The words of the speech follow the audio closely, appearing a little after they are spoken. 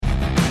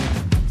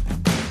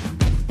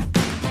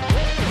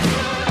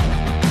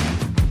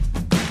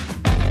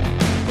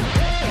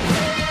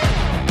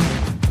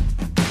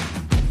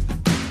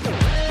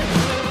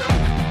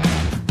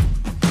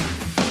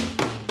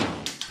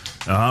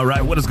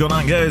What is going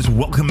on, guys?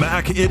 Welcome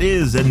back. It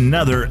is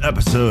another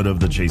episode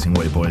of the Chasing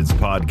Waypoints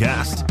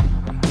podcast.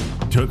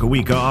 Took a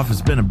week off.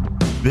 It's been a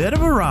bit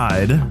of a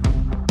ride,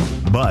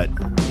 but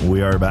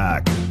we are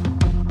back.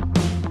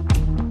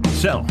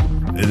 So,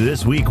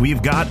 this week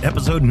we've got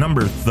episode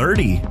number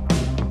 30.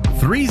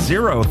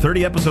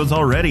 30 episodes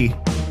already.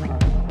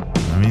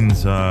 That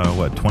means,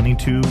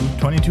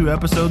 22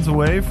 episodes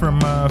away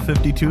from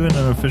 52 in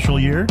an official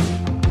year.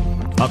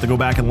 I'll have to go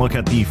back and look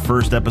at the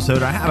first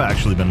episode. I have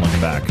actually been looking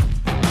back.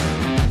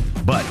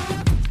 But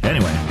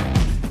anyway,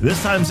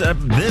 this episode,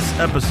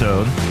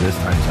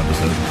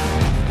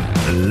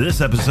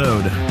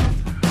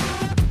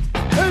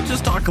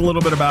 just talk a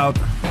little bit about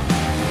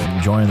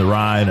enjoying the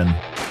ride and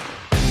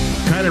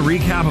kind of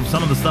recap of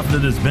some of the stuff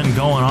that has been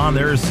going on.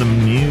 There is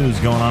some news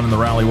going on in the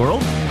rally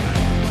world.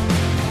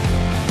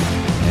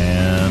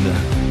 And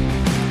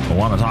I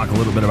want to talk a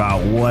little bit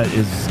about what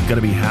is going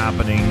to be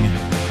happening.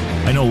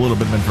 I know a little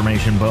bit of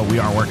information, but we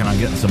are working on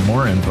getting some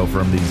more info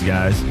from these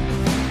guys.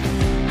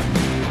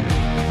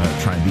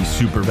 Try and be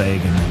super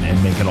vague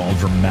and make it all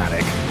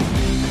dramatic.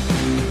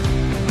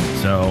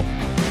 So,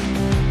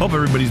 hope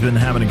everybody's been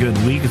having a good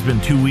week. It's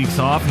been 2 weeks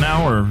off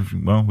now, or,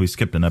 well, we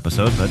skipped an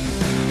episode, but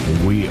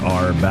we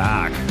are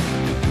back.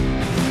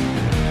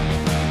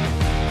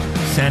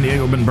 San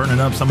Diego been burning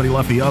up. Somebody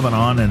left the oven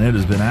on, and it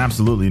has been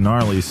absolutely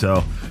gnarly.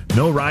 So,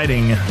 no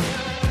riding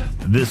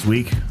this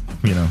week.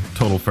 You know,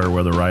 total fair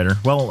weather rider.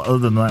 Well, other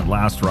than that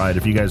last ride,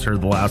 if you guys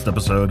heard the last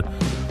episode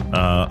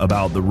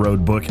about the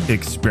road book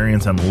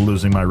experience and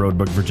losing my road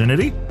book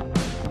virginity,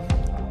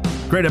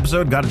 great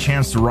episode. Got a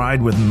chance to ride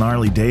with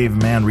gnarly Dave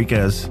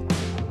Manriquez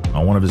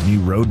on one of his new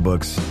road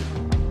books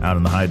out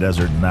in the high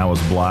desert, and that was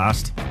a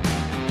blast.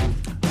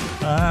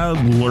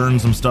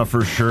 Learned some stuff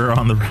for sure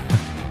on the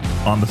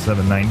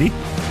 790.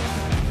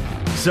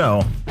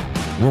 So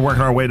we're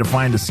working our way to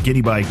find a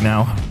skinny bike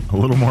now, a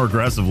little more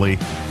aggressively.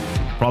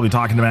 Probably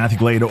talking to Matthew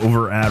Glade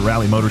over at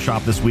Rally Motor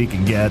Shop this week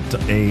and get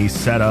a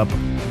setup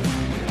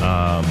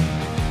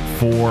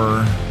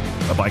for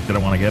a bike that I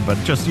want to get, but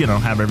just, you know,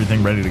 have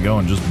everything ready to go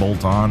and just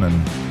bolt on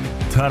and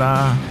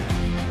ta-da,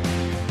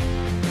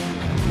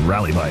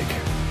 rally bike.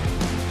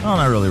 Well,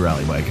 not really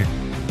rally bike.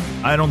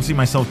 I don't see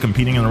myself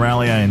competing in the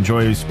rally. I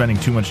enjoy spending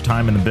too much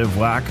time in the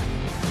bivouac,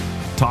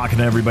 talking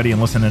to everybody and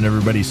listening to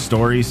everybody's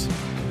stories,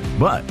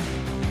 but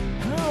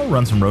I'll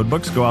run some road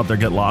books, go out there,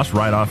 get lost,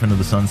 ride off into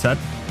the sunset,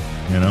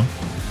 you know,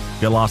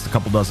 get lost a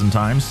couple dozen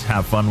times,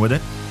 have fun with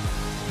it.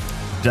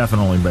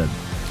 Definitely, but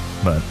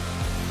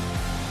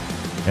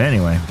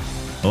anyway,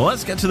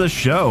 let's get to the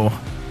show.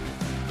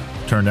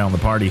 Turn down the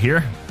party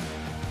here.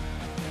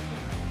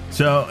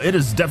 So it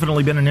has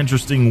definitely been an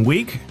interesting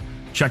week.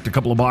 Checked a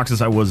couple of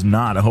boxes I was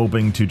not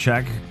hoping to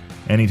check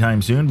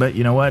anytime soon, but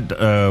you know what?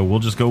 We'll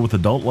just go with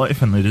adult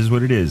life, and it is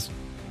what it is.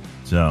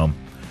 So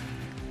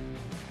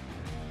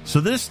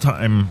this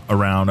time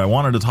around, I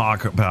wanted to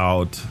talk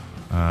about,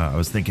 I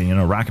was thinking, you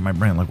know, racking my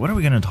brain, like, what are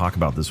we going to talk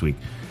about this week?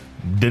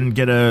 Didn't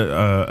get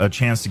a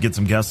chance to get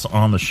some guests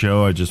on the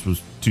show. I just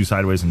was too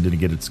sideways and didn't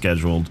get it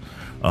scheduled.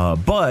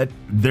 But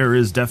there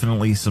is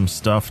definitely some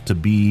stuff to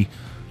be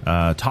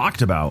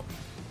talked about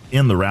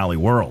in the rally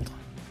world.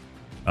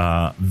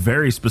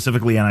 Very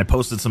specifically, and I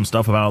posted some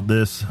stuff about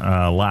this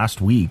last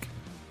week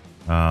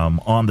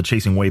on the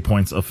Chasing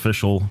Waypoints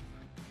official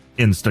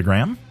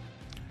Instagram.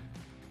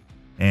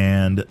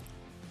 And it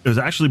was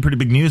actually pretty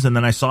big news, and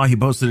then I saw he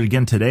posted it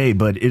again today,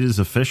 but it is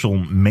official.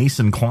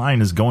 Mason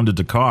Klein is going to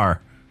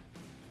Dakar.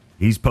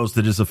 He's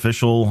posted his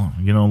official,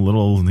 the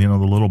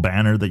little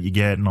banner that you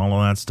get and all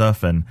of that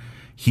stuff, and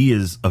he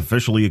is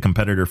officially a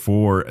competitor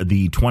for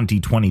the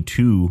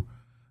 2022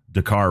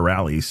 Dakar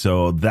Rally.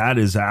 So that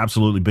is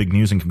absolutely big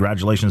news, and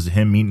congratulations to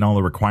him meeting all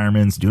the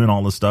requirements, doing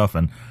all this stuff.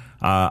 And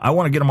I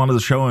want to get him onto the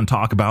show and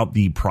talk about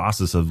the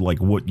process of, like,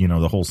 what, you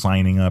know, the whole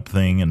signing up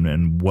thing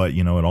and what,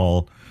 you know, it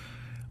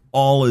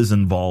all is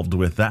involved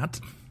with that.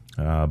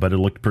 But it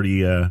looked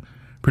pretty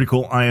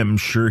cool. I am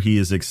sure he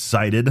is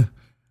excited.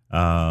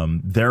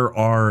 There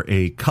are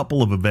a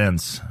couple of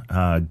events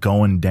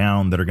going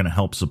down that are going to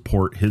help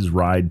support his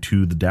ride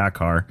to the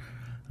Dakar.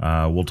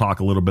 We'll talk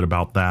a little bit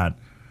about that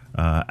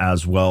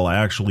as well. I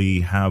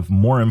actually have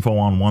more info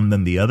on one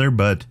than the other,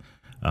 but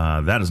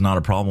that is not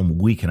a problem.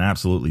 We can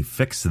absolutely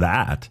fix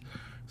that.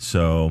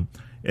 So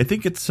I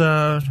think it's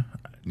I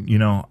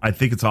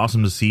think it's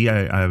awesome to see.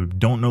 I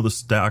don't know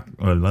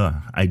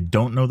the I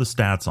don't know the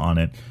stats on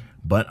it,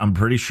 but I'm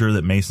pretty sure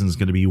that Mason's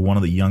going to be one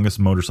of the youngest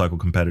motorcycle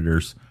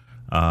competitors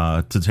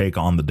to take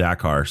on the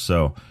Dakar.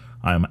 So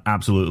I'm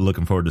absolutely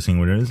looking forward to seeing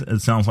what it is. It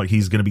sounds like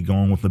he's going to be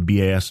going with the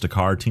BAS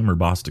Dakar team, or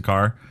Boss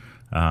Dakar,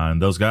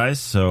 and those guys.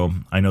 So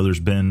I know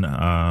there's been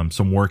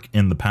some work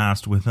in the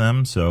past with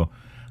them. So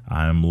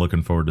I'm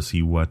looking forward to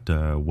see what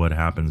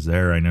happens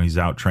there. I know he's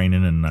out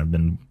training, and I've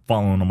been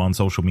following him on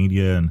social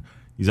media, and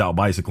he's out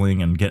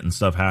bicycling and getting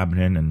stuff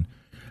happening, and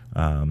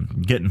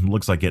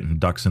looks like getting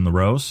ducks in the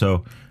row.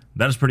 So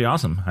that is pretty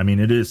awesome. I mean,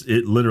 it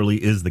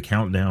literally is the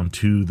countdown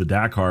to the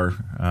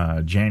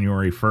Dakar,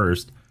 January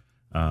 1st.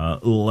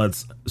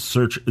 Let's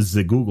search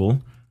the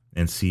Google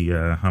and see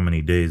how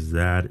many days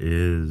that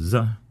is.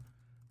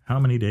 How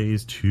many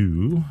days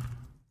to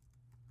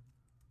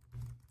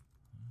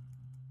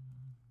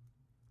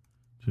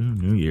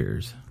New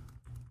Year's?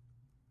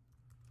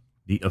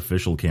 The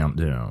official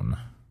countdown.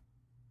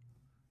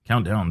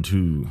 Countdown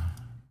to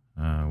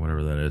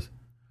whatever that is.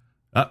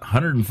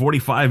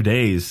 145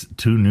 days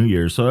to New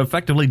Year's. So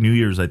effectively New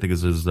Year's, I think,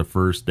 is the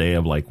first day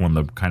of like when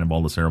the kind of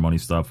all the ceremony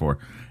stuff, or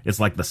it's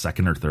like the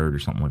second or third or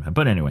something like that.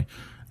 But anyway,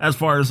 as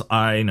far as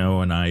I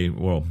know,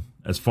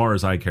 as far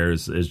as I care,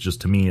 is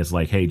just, to me, it's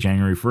like, hey,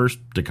 January 1st,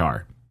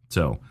 Dakar.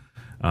 So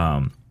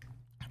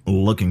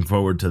looking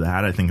forward to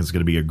that. I think it's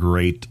going to be a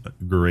great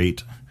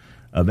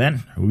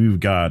event. We've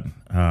got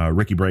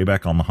Ricky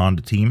Brabeck on the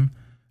Honda team.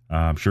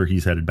 I'm sure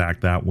he's headed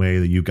back that way.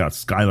 You've got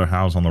Skylar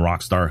Howes on the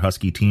Rockstar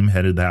Husky team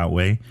headed that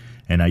way.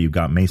 And now you've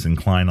got Mason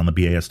Klein on the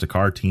BAS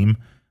Dakar team.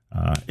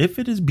 If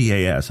it is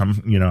BAS,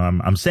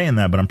 I'm saying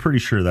that, but I'm pretty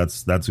sure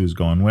that's who's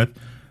going with.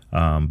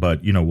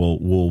 But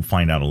we'll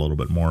find out a little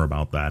bit more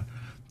about that.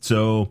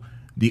 So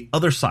the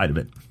other side of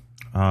it,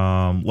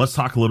 let's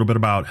talk a little bit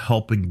about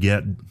helping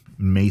get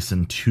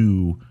Mason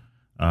to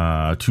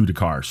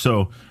Dakar.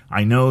 So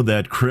I know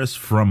that Chris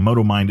from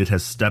Moto Minded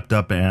has stepped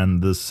up,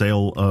 and the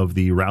sale of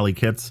the rally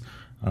kits,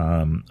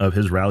 of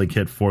his rally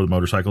kit for the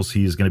motorcycles,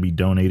 he's going to be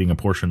donating a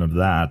portion of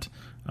that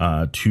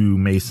to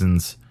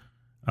Mason's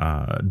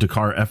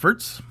Dakar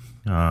efforts.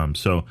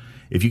 So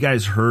if you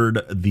guys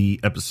heard the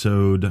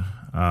episode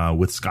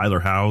with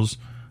Skylar Howes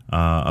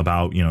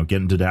about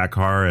getting to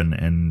Dakar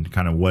and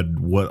kind of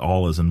what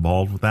all is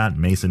involved with that,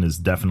 Mason is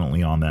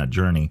definitely on that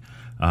journey.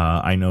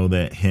 I know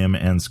that him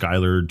and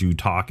Skylar do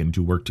talk and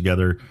do work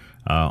together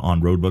on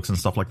road books and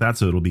stuff like that.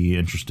 So it'll be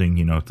interesting,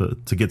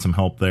 to get some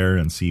help there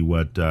and see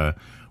what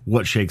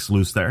shakes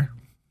loose there.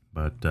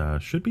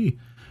 But should be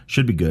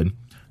good.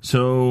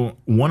 So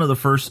one of the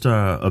first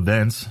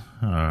events,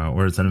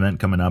 or it's an event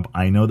coming up.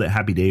 I know that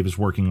Happy Dave is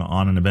working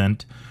on an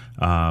event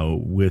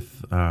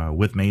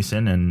with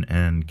Mason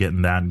and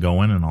getting that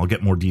going, and I'll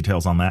get more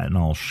details on that and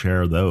I'll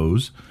share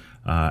those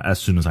as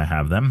soon as I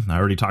have them. I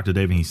already talked to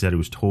Dave and he said he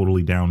was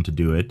totally down to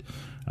do it.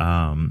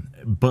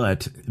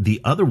 But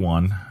the other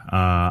one,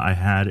 I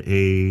had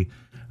a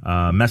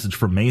message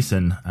from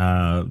Mason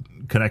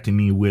connecting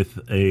me with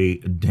a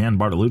Dan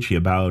Bartolucci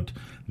about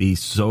the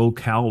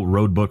SoCal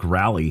Roadbook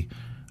Rally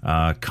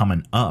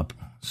coming up.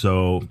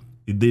 So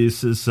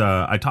this is,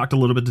 I talked a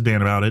little bit to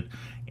Dan about it,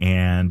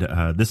 and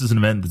this is an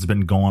event that's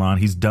been going on.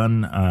 He's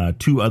done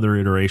 2 other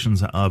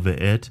iterations of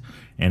it,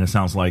 and it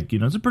sounds like,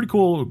 it's a pretty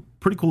cool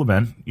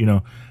event.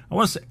 I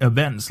want to say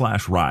event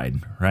 /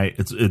 ride, right?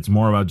 It's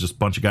more about just a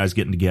bunch of guys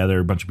getting together,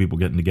 a bunch of people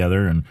getting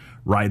together and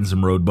riding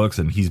some road books.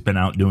 And he's been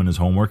out doing his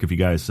homework. If you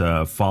guys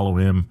follow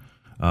him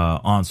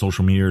on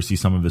social media or see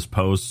some of his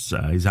posts,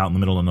 he's out in the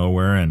middle of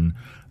nowhere. And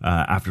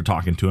after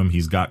talking to him,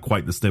 he's got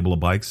quite the stable of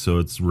bikes. So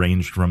it's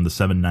ranged from the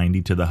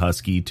 790 to the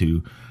Husky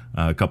to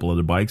a couple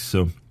other bikes.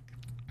 So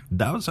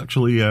that was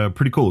actually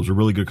pretty cool. It was a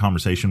really good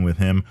conversation with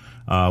him.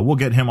 We'll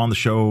get him on the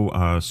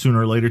show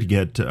sooner or later to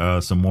get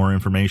some more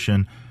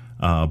information,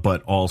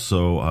 but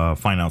also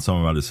find out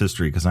some about his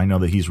history, because I know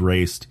that he's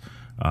raced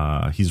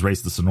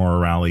the Sonora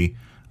Rally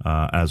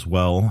as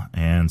well,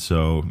 and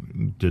so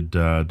did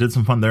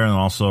some fun there, and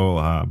also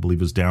I believe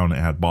was down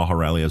at Baja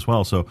Rally as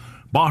well. So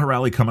Baja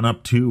Rally coming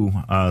up to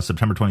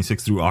September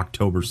 26th through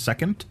October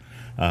 2nd.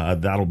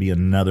 That'll be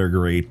another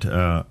great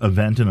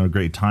event and a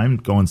great time.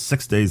 Going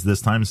 6 days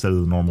this time instead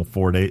of the normal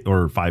 4 day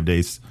or 5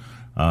 days,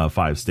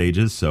 5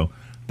 stages. So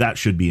that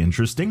should be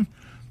interesting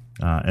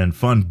and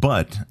fun.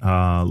 But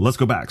let's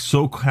go back.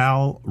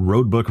 SoCal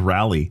Roadbook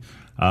Rally.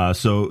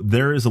 So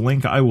there is a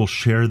link. I will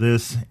share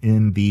this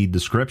in the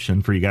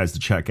description for you guys to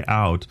check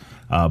out.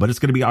 But it's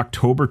going to be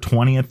October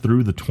 20th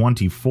through the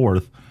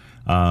 24th,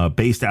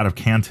 based out of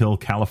Cant Hill,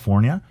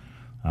 California.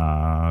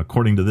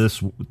 According to the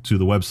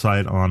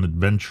website on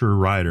Adventure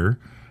Rider,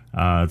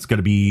 it's going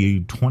to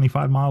be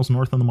 25 miles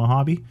north of the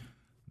Mojave.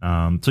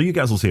 So you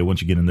guys will see it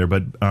once you get in there.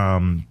 But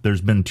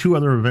there's been 2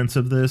 other events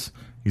of this.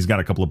 He's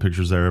got a couple of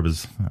pictures there of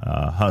his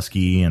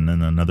Husky and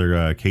then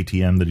another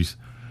KTM that he's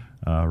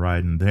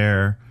riding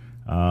there.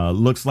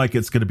 Looks like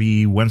it's going to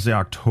be Wednesday,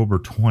 October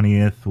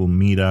 20th. We'll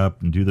meet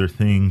up and do their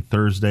thing.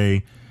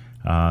 Thursday,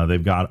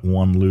 they've got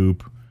one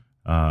loop,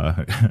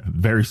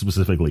 very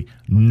specifically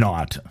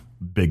not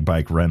Big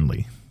Bike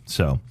Renly.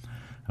 So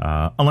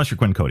unless you're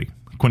Quinn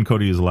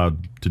Cody is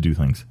allowed to do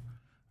things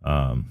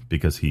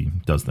because he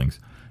does things.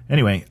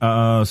 Anyway,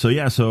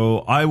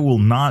 so I will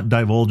not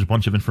divulge a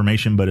bunch of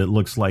information, but it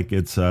looks like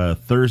it's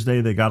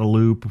Thursday they got a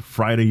loop,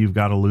 Friday you've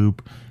got a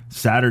loop,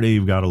 Saturday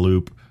you've got a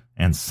loop,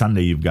 and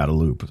Sunday you've got a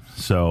loop.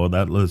 So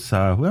that was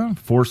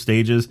 4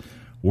 stages,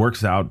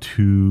 works out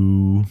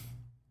to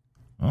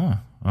all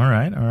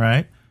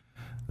right.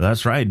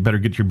 That's right. Better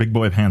get your big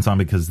boy pants on,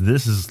 because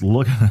this is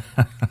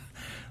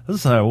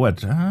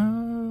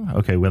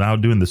okay,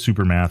 without doing the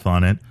super math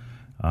on it,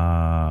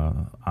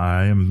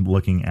 I am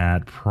looking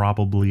at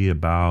probably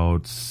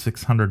about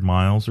 600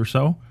 miles or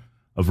so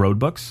of road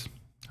books.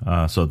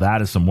 So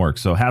that is some work.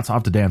 So hats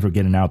off to Dan for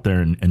getting out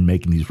there and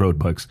making these road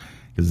books,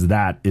 because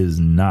that is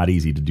not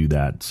easy to do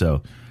that.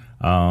 So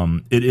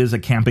it is a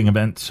camping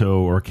event,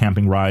 or a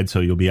camping ride. So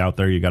you'll be out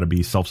there. You got to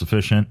be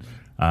self-sufficient,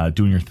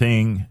 doing your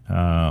thing.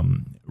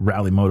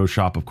 Rally Moto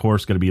Shop, of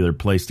course, got to be their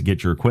place to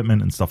get your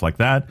equipment and stuff like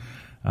that.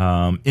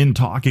 In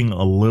talking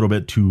a little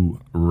bit to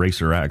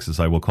Racer X, as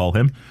I will call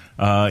him,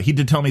 he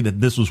did tell me that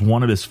this was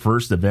one of his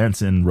first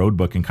events in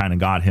Roadbook and kind of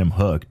got him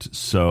hooked.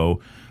 So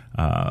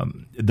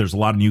there's a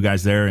lot of new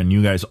guys there, and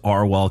you guys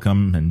are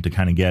welcome and to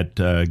kind of get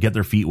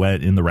their feet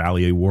wet in the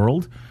rally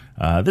world.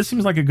 This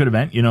seems like a good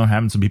event,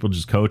 having some people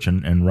just coach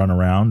and run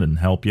around and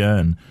help you,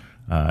 and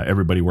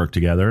everybody work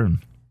together. And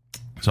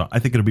so I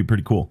think it'll be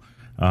pretty cool.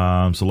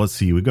 So let's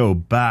see. We go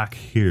back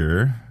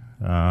here.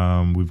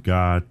 We've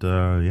got,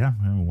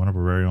 one of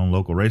our very own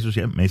local racers.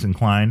 Yeah, Mason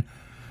Klein,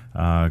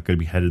 going to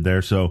be headed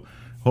there. So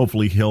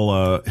hopefully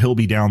he'll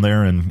be down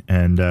there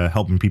and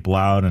helping people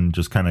out and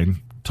just kind of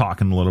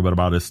talking a little bit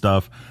about his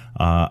stuff.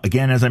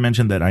 Again, as I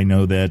mentioned, that I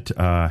know that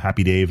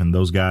Happy Dave and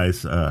those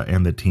guys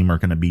and the team are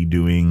going to be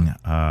doing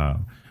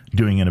an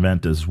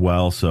event as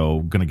well.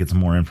 So going to get some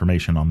more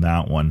information on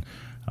that one.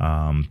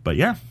 But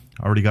yeah,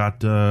 already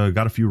got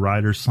a few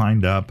riders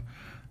signed up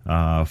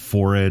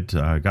for it.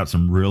 Got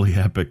some really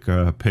epic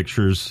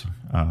pictures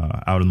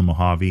out in the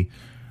Mojave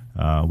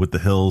with the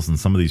hills and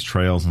some of these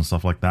trails and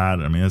stuff like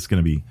that. I mean, this is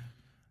going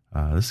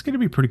to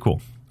be pretty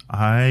cool.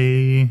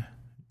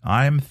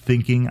 I'm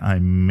thinking I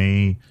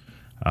may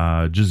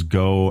just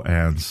go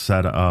and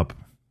set up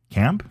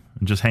camp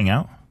and just hang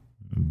out,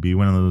 be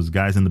one of those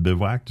guys in the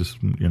bivouac, just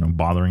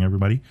bothering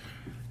everybody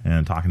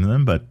and talking to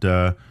them. But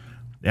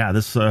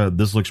this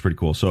looks pretty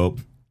cool. So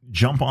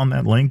jump on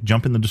that link,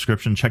 jump in the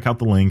description, check out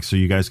the link so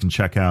you guys can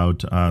check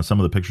out some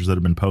of the pictures that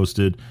have been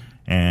posted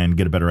and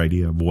get a better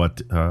idea of what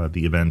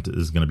the event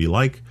is going to be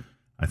like.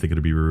 I think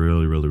it'll be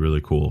really, really,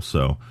 really cool.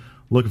 So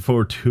looking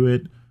forward to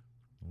it.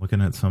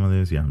 Looking at some of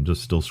these. Yeah, I'm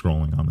just still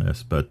scrolling on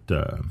this. But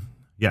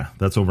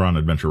that's over on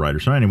Adventure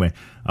Rider. So anyway,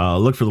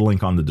 look for the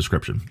link on the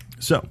description.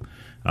 So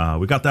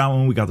we got that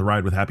one. We got the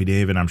ride with Happy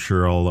Dave, and I'm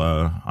sure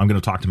I'm going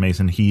to talk to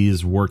Mason.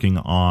 He's working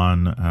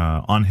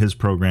on his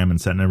program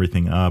and setting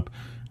everything up.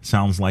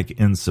 Sounds like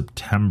in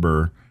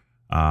September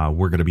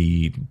we're going to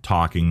be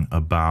talking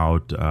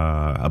about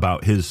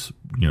his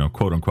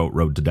quote unquote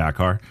road to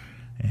Dakar,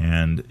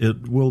 and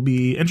it will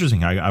be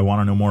interesting. I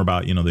want to know more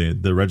about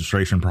the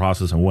registration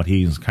process and what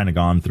he's kind of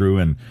gone through,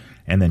 and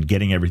then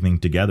getting everything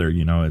together.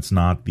 It's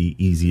not the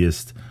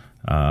easiest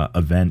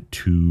event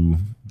to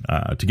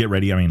get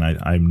ready. I mean,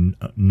 I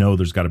know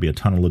there's got to be a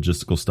ton of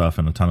logistical stuff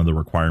and a ton of the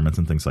requirements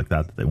and things like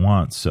that they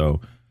want.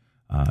 So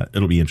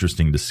it'll be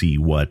interesting to see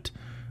what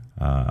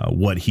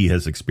he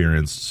has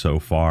experienced so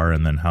far,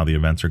 and then how the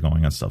events are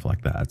going and stuff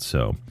like that.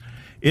 So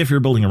if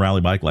you're building a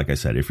rally bike, like I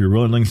said, if you're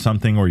rolling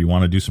something or you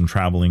want to do some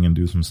traveling and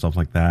do some stuff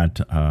like that,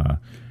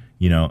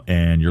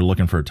 and you're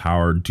looking for a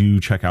tower, do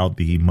check out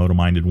the Moto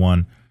Minded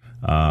one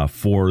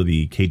for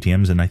the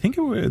KTMs. And I think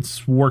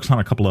it works on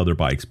a couple other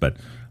bikes, but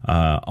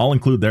I'll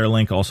include their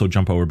link. Also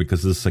jump over,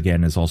 because this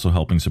again is also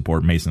helping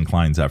support Mason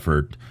Klein's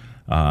effort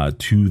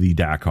to the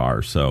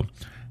Dakar. So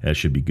that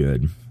should be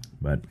good.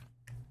 But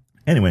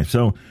anyway,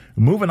 so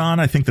moving on,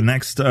 I think the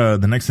next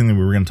thing that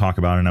we were going to talk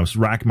about, and I was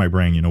racking my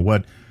brain,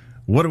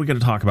 what are we going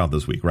to talk about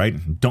this week,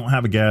 right? Don't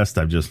have a guest.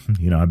 I've just,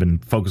 I've been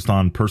focused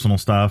on personal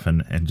stuff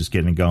and just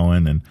getting it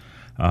going.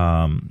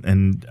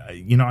 And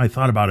I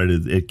thought about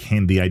it.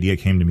 The idea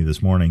came to me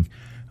this morning,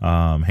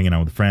 hanging out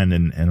with a friend,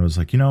 and it was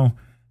like,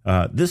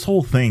 this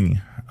whole thing,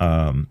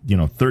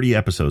 30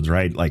 episodes,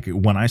 right? Like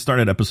when I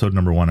started episode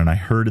number 1 and I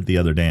heard it the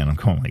other day, and I'm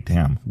going like,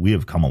 damn, we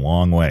have come a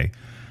long way.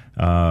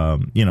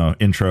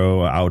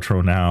 Intro,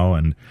 outro now,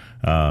 and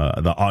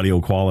the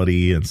audio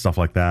quality and stuff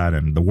like that,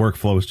 and the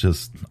workflow is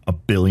just a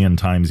billion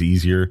times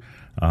easier.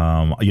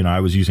 I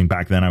was using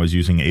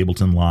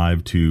Ableton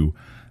Live to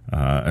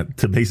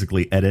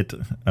basically edit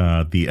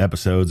the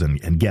episodes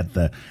and get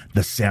the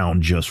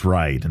sound just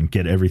right and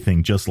get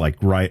everything just like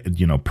right,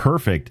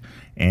 perfect.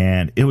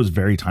 And it was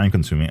very time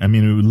consuming. I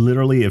mean,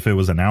 literally, if it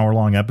was an hour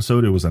long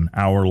episode, it was an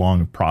hour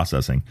long of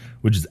processing,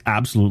 which is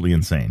absolutely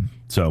insane.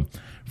 So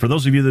for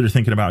those of you that are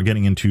thinking about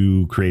getting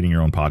into creating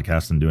your own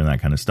podcast and doing that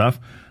kind of stuff,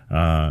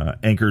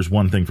 Anchor's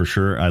one thing for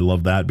sure. I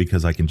love that,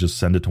 because I can just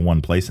send it to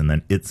one place and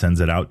then it sends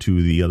it out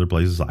to the other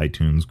places,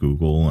 iTunes,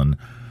 Google, and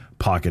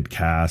Pocket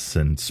Casts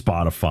and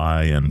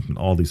Spotify and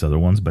all these other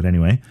ones. But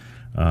anyway,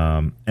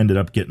 ended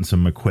up getting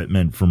some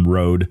equipment from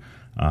Rode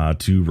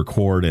to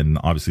record, and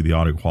obviously the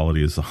audio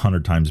quality is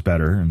 100 times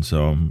better, and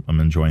so I'm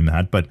enjoying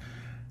that. But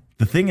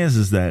the thing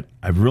is that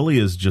I really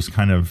is just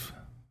kind of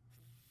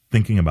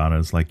thinking about it.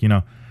 It's like,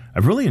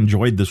 I've really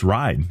enjoyed this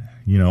ride,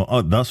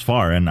 thus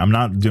far. And I'm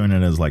not doing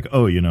it as like,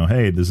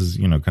 hey, this is,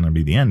 going to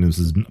be the end. This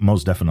is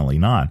most definitely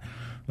not.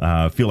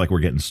 I feel like we're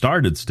getting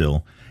started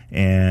still.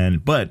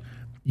 But,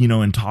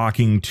 in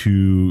talking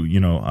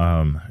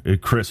to,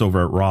 Chris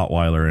over at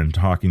Rottweiler, and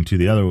talking to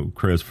the other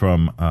Chris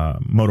from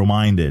Moto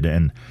Minded,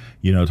 and,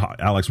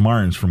 Alex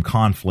Martins from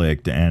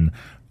Conflict, and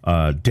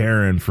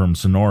Darren from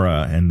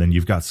Sonora, and then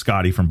you've got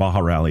Scotty from Baja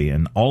Rally,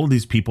 and all of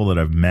these people that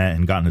I've met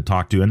and gotten to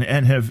talk to and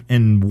have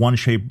in one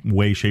shape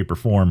or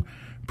form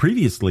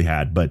previously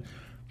had. But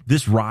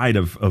this ride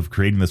of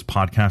creating this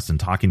podcast and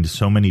talking to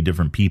so many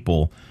different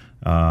people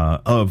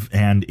of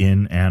and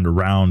in and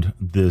around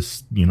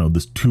this,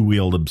 this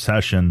two-wheeled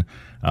obsession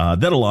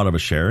that a lot of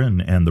us share,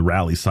 and the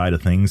rally side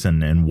of things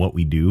and what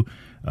we do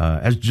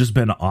has just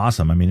been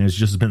awesome. I mean, it's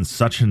just been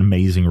such an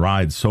amazing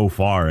ride so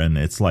far, and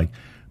it's like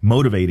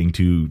motivating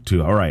to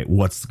all right,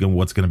 what's going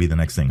to be the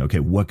next thing? Okay,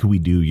 what can we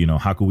do?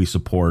 How can we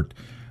support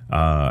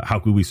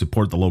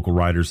the local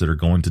riders that are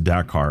going to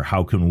Dakar?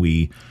 How can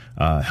we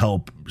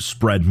help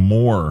spread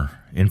more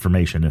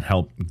information and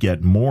help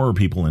get more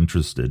people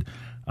interested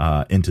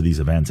into these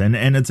events?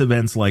 And it's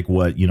events like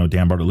what,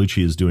 Dan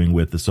Bartolucci is doing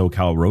with the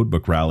SoCal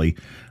Roadbook Rally,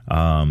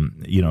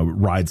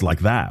 rides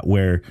like that,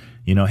 where,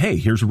 hey,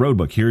 here's a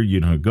roadbook here,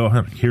 go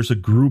ahead. Here's a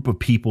group of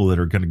people that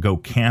are going to go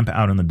camp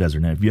out in the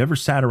desert. Now, if you ever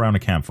sat around a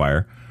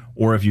campfire,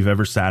 or if you've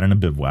ever sat in a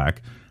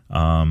bivouac,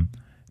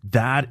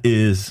 that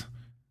is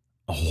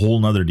a whole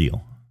nother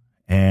deal.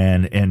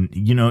 And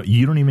you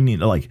don't even need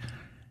to,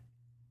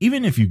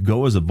 even if you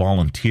go as a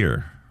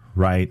volunteer,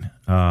 right?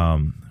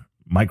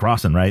 Mike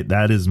Rawson, right?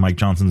 That is Mike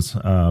Johnson's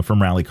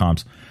from Rally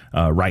Comp's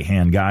right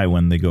hand guy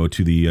when they go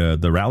to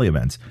the rally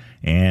events,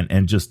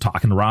 and just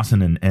talking to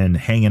Rawson and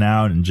hanging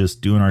out and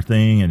just doing our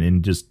thing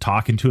and just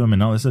talking to him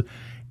and all this stuff.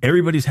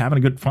 Everybody's having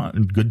a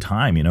good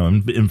time,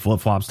 in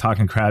flip flops,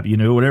 talking crap,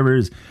 whatever it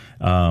is.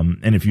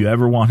 And if you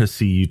ever want to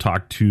see, you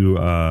talk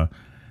to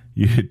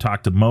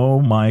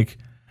Mo, Mike,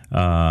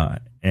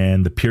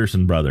 and the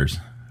Pearson brothers.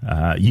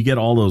 You get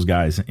all those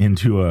guys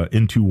into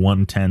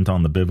one tent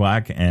on the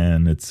bivouac,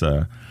 and it's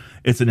an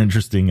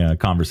interesting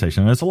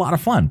conversation, and it's a lot of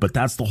fun. But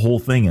that's the whole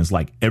thing, is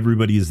like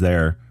everybody's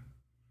there.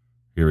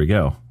 Here we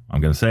go. I'm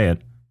going to say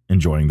it.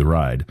 Enjoying the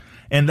ride,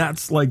 and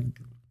that's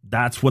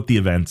what the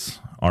events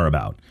are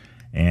about.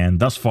 And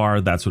thus far,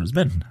 that's what it's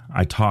been.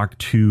 I talked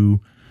to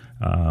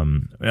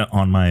on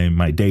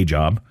my day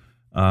job.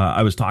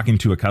 I was talking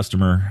to a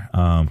customer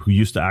who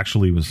used to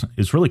actually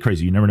it's really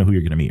crazy. You never know who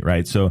you're going to meet,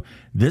 right? So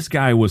this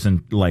guy was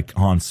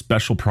on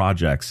special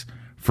projects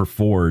for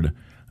Ford,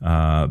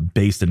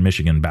 based in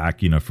Michigan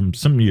back, from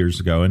some years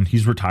ago, and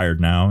he's retired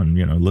now and,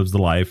 lives the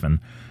life. And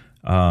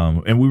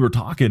we were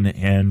talking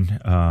and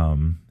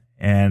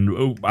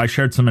I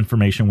shared some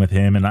information with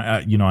him, and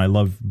I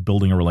love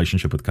building a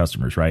relationship with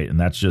customers, right? And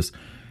that's just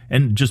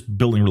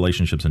building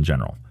relationships in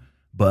general.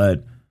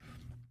 But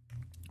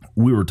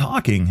we were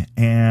talking,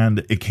 and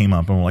it came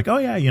up, and we're like, oh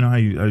yeah, I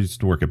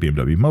used to work at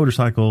BMW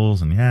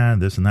Motorcycles, and yeah,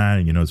 this and that,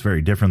 and it's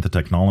very different, the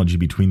technology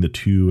between the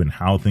two and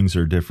how things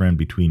are different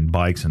between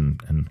bikes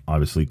and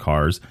obviously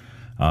cars,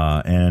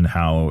 and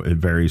how it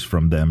varies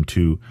from them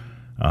to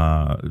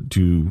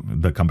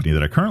the company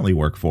that I currently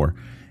work for.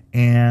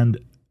 And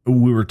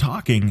we were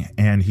talking,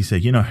 and he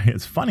said,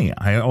 it's funny,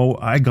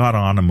 I got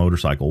on a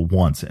motorcycle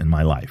once in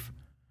my life.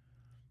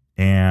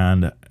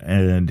 And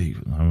I'm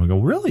going to go,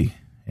 really?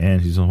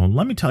 And he's like, well,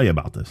 let me tell you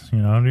about this. I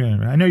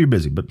know you're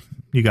busy, but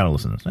you got to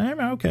listen to this.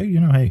 Okay,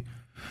 hey.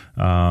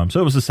 So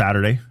it was a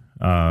Saturday.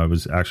 It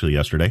was actually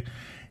yesterday.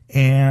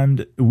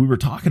 And we were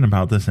talking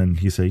about this, and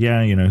he said,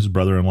 yeah, his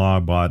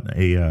brother-in-law bought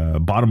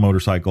a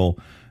motorcycle,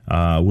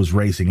 was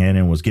racing in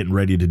and was getting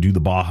ready to do the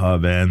Baja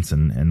events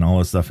and all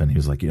this stuff. And he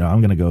was like, I'm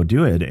going to go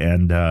do it.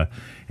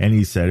 And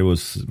he said it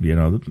was,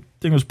 the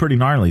thing was pretty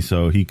gnarly.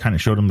 So he kind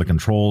of showed him the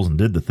controls and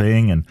did the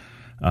thing. And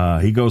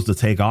he goes to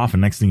take off,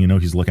 and next thing you know,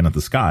 he's looking at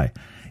the sky.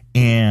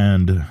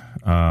 And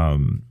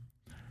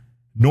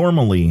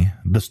normally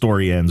the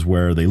story ends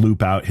where they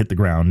loop out, hit the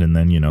ground, and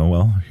then,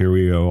 here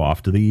we go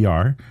off to the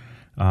ER.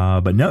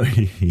 But no,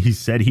 he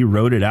said he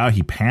rode it out.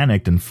 He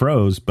panicked and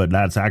froze, but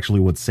that's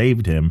actually what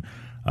saved him,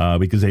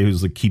 because he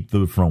was to keep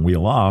the front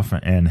wheel off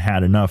and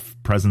had enough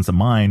presence of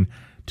mind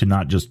to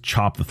not just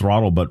chop the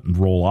throttle, but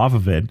roll off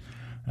of it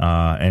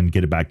and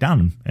get it back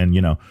down. And,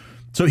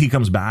 so he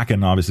comes back,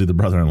 and obviously the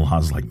brother-in-law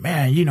is like,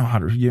 man, you know how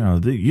to,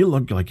 you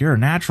look like you're a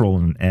natural.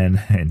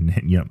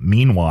 And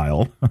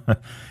meanwhile,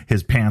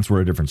 his pants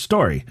were a different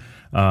story.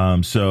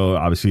 So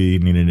obviously he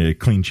needed a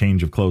clean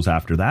change of clothes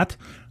after that.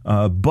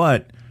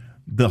 But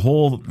the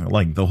whole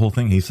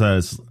thing, he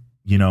says,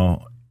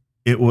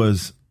 it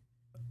was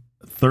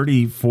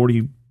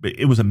 30-40,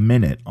 it was a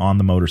minute on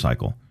the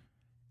motorcycle,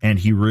 and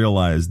he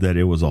realized that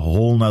it was a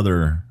whole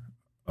nother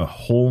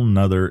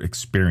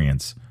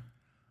experience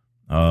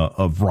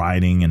of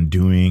riding and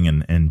doing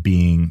and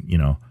being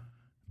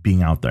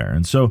out there.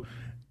 And so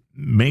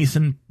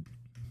Mason,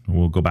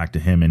 we'll go back to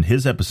him in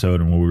his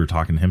episode, and when we were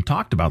talking to him,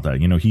 talked about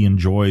that. He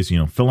enjoys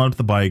filling up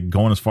the bike,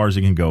 going as far as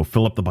he can go,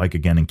 fill up the bike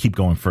again, and keep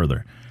going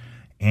further.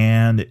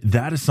 And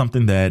that is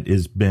something that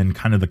has been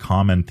kind of the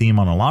common theme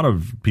on a lot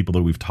of people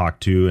that we've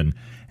talked to, and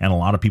a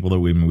lot of people that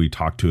we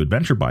talk to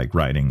adventure bike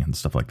riding and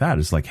stuff like that.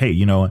 It's like, hey,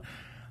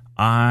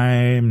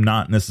 I'm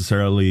not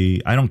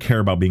necessarily, I don't care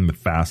about being the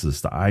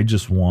fastest. I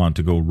just want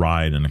to go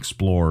ride and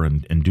explore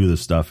and do this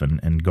stuff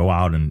and go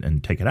out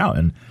and take it out.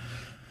 And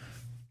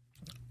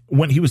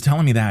when he was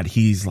telling me that,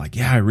 he's like,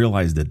 yeah, I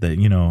realized it, that,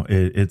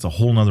 it's a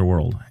whole nother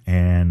world.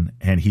 And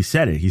he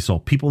said it. He saw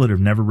people that have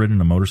never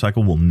ridden a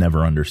motorcycle will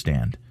never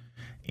understand.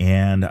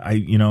 And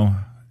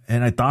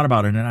I thought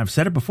about it, and I've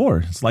said it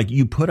before. It's like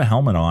you put a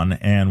helmet on,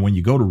 and when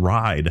you go to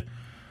ride,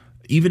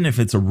 even if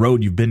it's a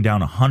road you've been down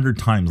 100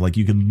 times, like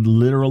you can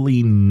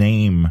literally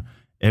name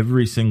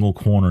every single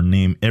corner,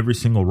 name every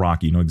single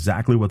rock, you know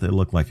exactly what they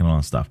look like and all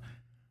that stuff.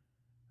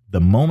 The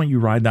moment you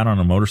ride that on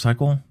a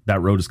motorcycle,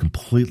 that road is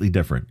completely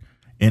different.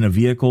 In a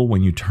vehicle,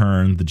 when you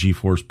turn, the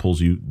G-force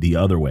pulls you the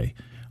other way.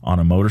 On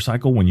a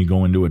motorcycle, when you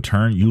go into a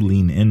turn, you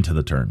lean into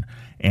the turn.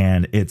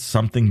 And it's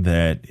something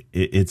that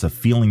it's a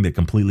feeling that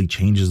completely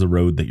changes the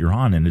road that you're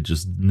on, and it's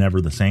just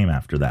never the same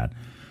after that.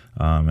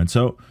 And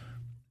so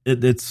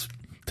it's,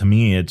 to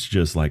me, it's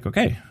just like,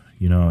 okay,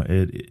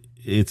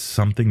 it's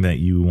something that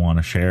you want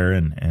to share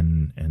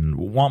and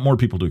want more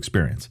people to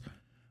experience.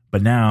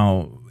 But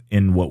now,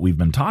 in what we've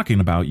been talking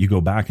about, you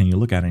go back and you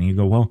look at it and you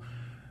go, well,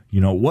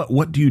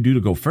 what do you do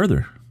to go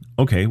further?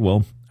 Okay,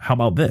 well, how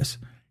about this?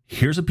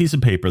 Here's a piece of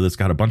paper that's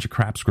got a bunch of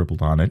crap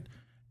scribbled on it,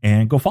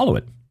 and go follow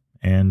it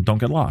and don't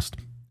get lost.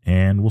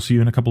 And we'll see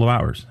you in a couple of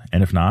hours.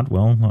 And if not,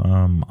 well,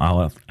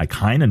 I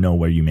kind of know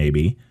where you may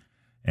be,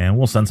 and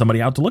we'll send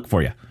somebody out to look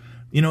for you.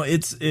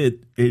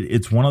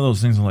 It's one of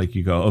those things like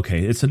you go,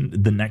 okay, it's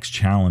the next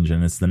challenge,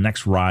 and it's the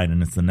next ride,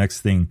 and it's the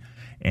next thing.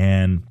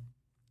 And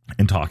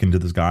talking to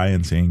this guy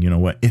and saying, you know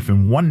what, if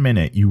in 1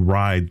 minute you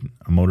ride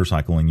a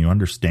motorcycle and you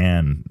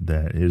understand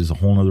that it is a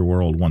whole nother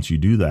world once you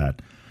do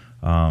that,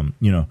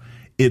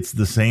 it's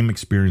the same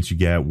experience you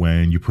get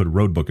when you put a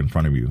road book in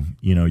front of you.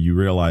 You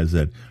realize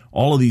that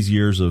all of these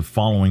years of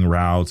following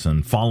routes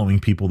and following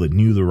people that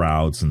knew the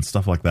routes and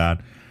stuff like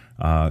that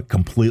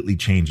completely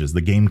changes.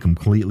 The game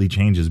completely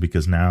changes,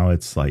 because now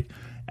it's like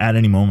at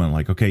any moment,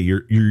 like, okay,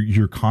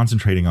 you're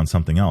concentrating on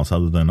something else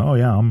other than, oh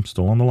yeah, I'm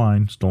still on the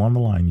line.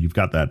 You've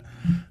got that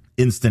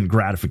instant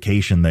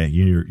gratification that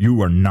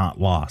you are not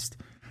lost.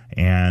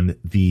 And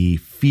the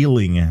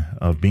feeling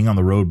of being on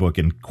the road book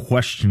and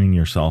questioning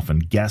yourself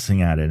and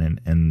guessing at it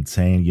and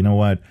saying, you know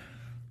what,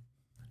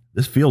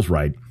 this feels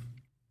right.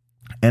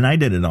 And I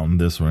did it on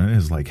this one.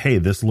 It's like, hey,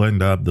 this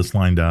lined up.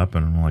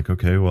 And I'm like,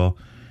 okay, well,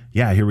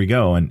 yeah, here we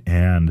go.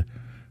 And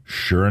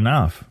sure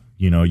enough,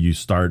 you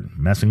start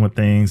messing with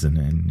things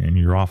and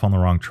you're off on the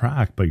wrong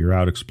track, but you're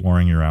out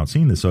exploring, you're out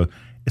seeing this. So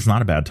it's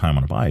not a bad time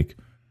on a bike,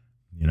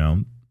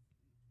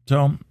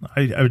 So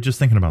I was just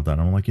thinking about that.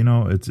 I'm like,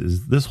 it's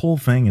this whole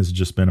thing has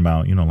just been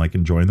about, like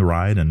enjoying the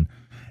ride and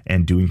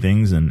doing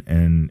things and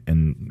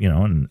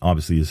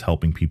obviously is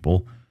helping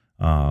people,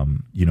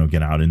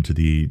 get out into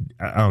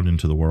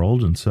the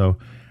world. And so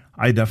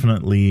I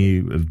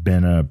definitely have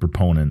been a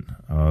proponent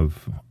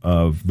of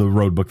the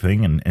road book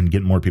thing and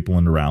getting more people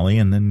into rally,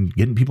 and then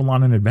getting people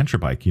on an adventure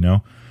bike,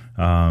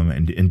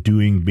 and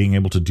being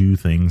able to do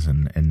things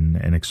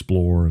and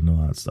explore and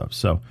all that stuff.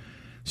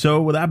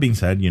 So with that being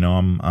said,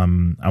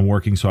 I'm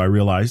working. So I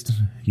realized,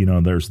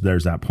 there's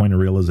that point of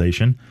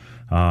realization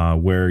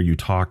where you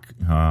talk,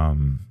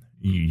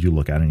 you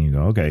look at it and you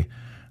go, okay,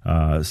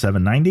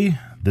 790,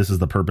 this is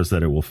the purpose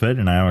that it will fit.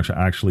 And I was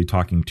actually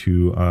talking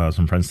to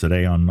some friends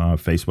today on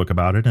Facebook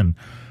about it. And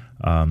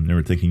they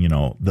were thinking,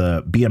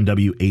 the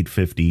BMW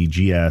 850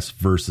 GS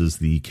versus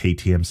the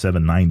KTM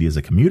 790 is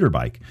a commuter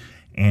bike.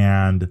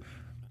 And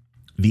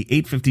the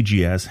 850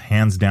 GS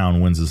hands down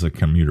wins as a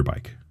commuter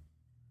bike.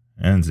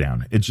 Hands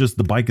down. It's just,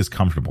 the bike is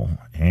comfortable,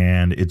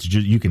 and it's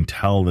just, you can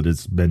tell that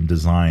it's been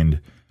designed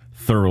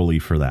thoroughly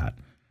for that.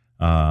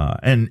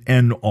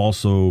 And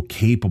also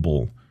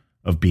capable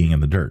of being in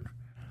the dirt.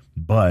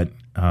 But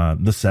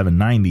the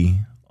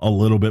 790, a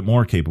little bit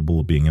more capable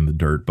of being in the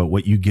dirt. But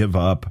what you give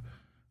up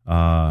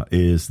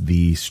is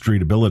the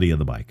streetability of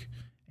the bike.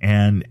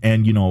 And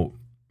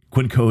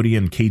Quint Cody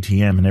and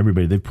KTM and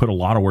everybody, they've put a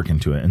lot of work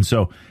into it. And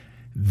so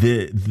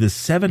the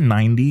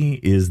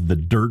 790 is the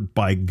dirt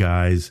bike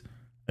guy's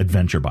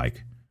adventure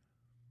bike.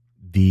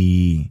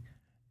 The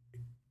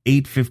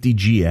 850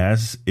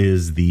 GS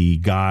is the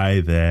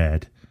guy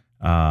that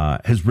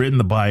has ridden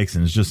the bikes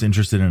and is just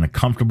interested in a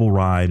comfortable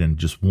ride and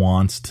just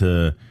wants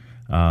to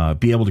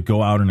be able to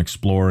go out and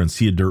explore and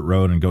see a dirt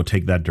road and go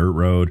take that dirt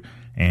road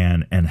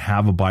and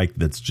have a bike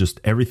that's just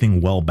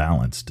everything well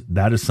balanced.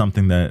 That is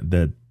something that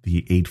the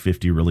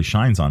 850 really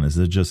shines on. It's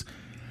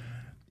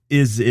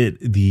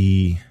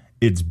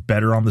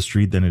better on the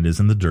street than it is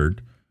in the dirt.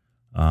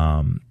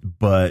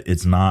 But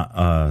it's not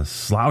a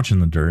slouch in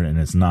the dirt, and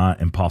it's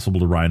not impossible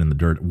to ride in the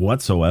dirt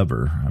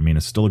whatsoever. I mean,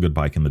 it's still a good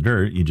bike in the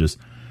dirt. You just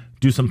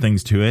do some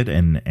things to it,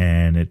 and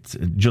it's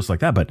just like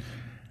that. But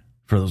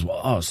for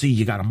those,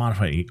 you got to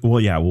modify it.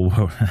 Well, yeah,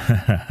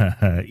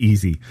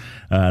 easy.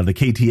 The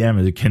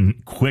KTM, it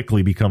can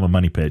quickly become a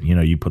money pit.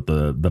 You put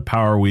the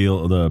power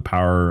wheel, the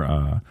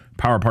power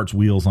parts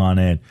wheels on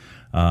it.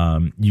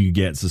 You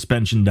get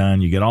suspension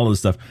done. You get all of this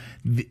stuff.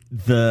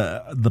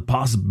 The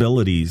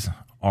possibilities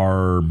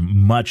are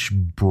much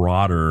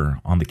broader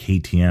on the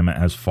KTM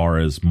as far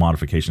as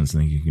modifications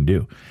than you can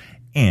do.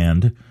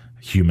 And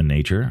human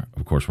nature,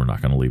 of course, we're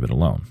not going to leave it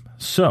alone.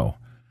 So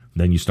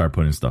Then you start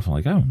putting stuff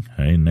like, oh,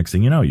 hey, next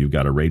thing you know, you've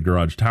got a Raid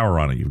Garage tower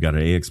on it. You've got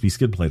an AXP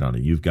skid plate on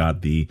it. You've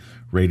got the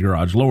Raid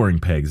Garage lowering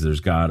pegs. There's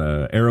got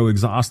a Aero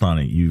exhaust on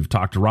it. You've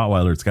talked to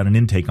Rottweiler. It's got an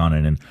intake on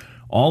it. And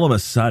all of a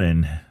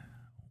sudden,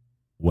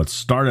 what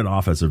started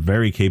off as a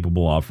very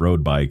capable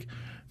off-road bike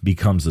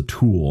becomes a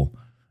tool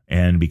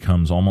and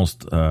becomes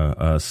almost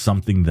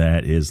something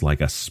that is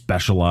like a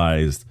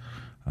specialized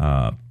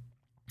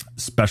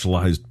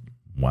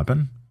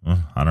weapon.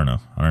 I don't know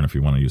if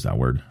you want to use that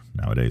word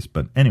nowadays,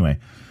 but anyway.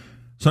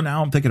 So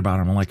now I'm thinking about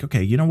it. I'm like,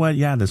 okay, you know what?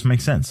 Yeah, this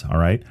makes sense. All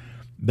right.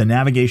 The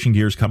navigation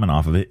gear is coming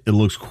off of it. It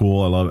looks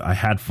cool. I love it. I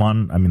had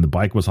fun. I mean, the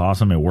bike was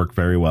awesome. It worked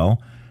very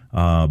well.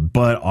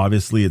 But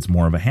obviously it's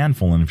more of a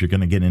handful. And if you're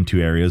going to get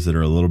into areas that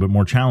are a little bit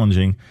more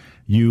challenging,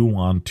 you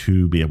want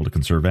to be able to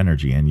conserve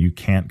energy, and you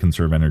can't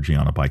conserve energy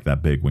on a bike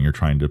that big when you're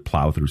trying to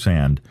plow through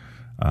sand,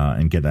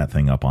 and get that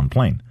thing up on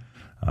plane.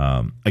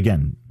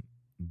 Again,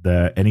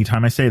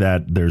 anytime I say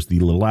that, there's the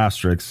little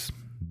asterisk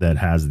that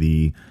has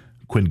the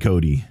Quinn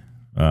Cody,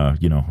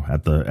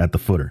 at the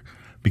footer,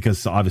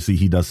 because obviously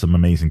he does some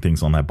amazing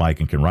things on that bike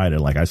and can ride it.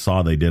 Like I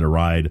saw they did a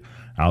ride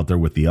out there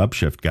with the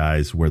Upshift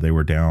guys where they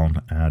were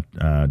down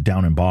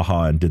in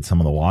Baja and did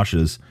some of the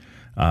washes,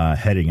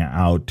 heading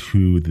out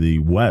to the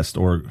west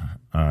or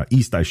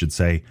east, I should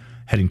say,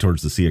 heading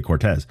towards the Sea of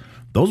Cortez.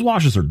 Those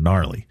washes are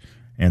gnarly.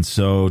 And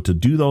so to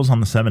do those on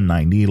the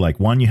 790, like,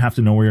 one, you have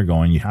to know where you're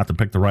going. You have to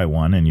pick the right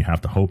one, and you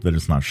have to hope that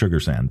it's not sugar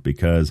sand,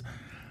 because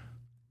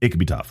it could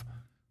be tough.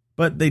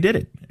 But they did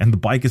it, and the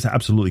bike is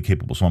absolutely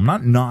capable. So I'm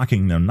not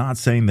knocking them, not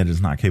saying that it's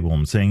not capable.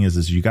 I'm saying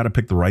is you got to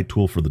pick the right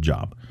tool for the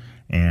job,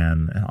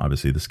 and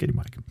obviously the skating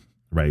bike,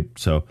 right?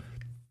 So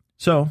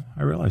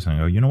I realized, I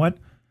go, you know what?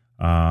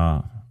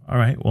 All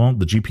right, well,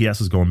 the GPS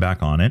is going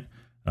back on it.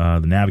 The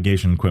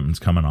navigation equipment's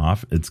coming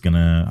off.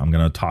 I'm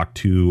gonna talk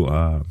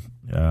to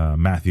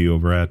Matthew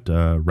over at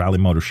Rally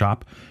Motor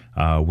Shop.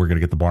 We're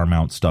gonna get the bar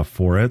mount stuff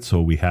for it,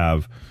 so we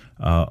have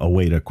a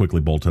way to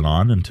quickly bolt it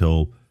on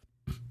until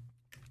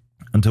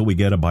we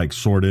get a bike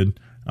sorted,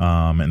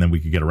 and then we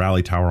could get a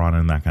rally tower on it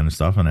and that kind of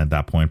stuff. And at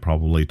that point,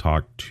 probably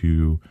talk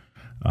to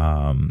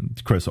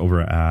Chris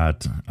over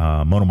at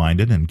Moto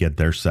Minded and get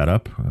their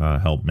setup,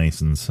 help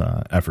Mason's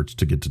efforts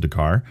to get to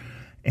Dakar,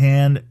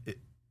 and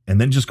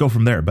then just go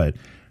from there. But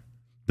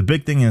the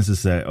big thing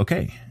is that,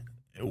 okay,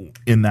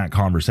 in that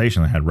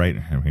conversation I had, right,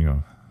 here we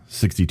go,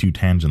 62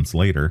 tangents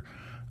later,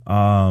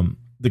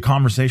 the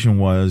conversation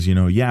was,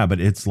 yeah,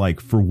 but it's like,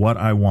 for what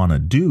I want to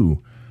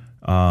do,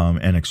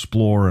 and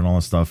explore and all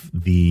that stuff,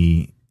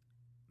 the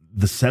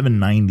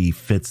 790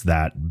 fits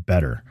that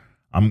better.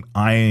 I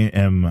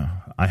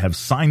have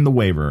signed the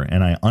waiver,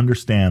 and I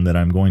understand that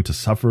I'm going to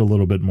suffer a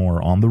little bit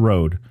more on the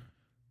road,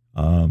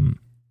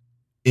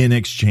 in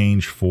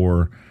exchange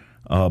for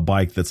a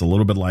bike that's a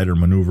little bit lighter,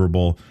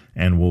 maneuverable,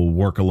 and will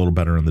work a little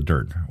better in the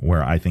dirt,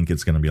 where I think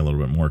it's going to be a little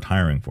bit more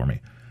tiring for me.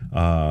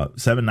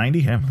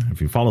 790,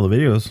 if you follow the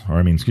videos,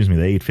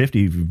 the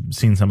 850, if you've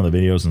seen some of the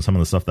videos and some of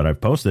the stuff that I've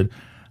posted,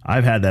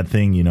 I've had that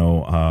thing,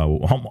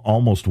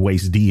 almost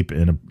waist deep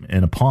in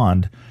a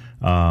pond.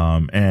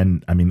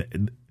 And I mean,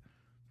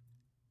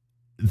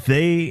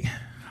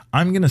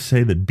 I'm going to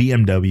say that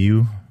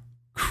BMW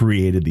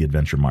created the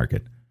adventure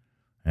market,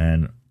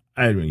 and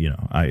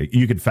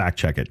you could fact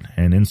check it,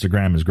 and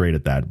Instagram is great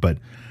at that, but,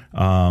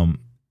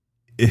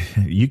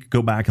 you could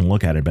go back and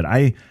look at it, but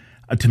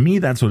to me,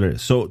 that's what it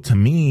is. So to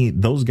me,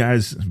 those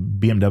guys,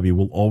 BMW,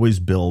 will always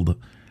build,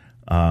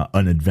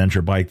 an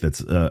adventure bike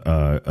that's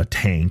a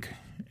tank.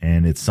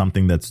 And it's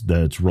something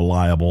that's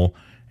reliable,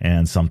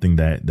 and something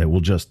that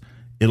will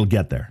it'll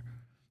get there.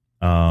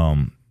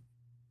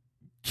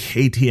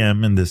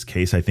 KTM in this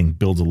case, I think,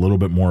 builds a little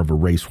bit more of a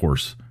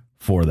racehorse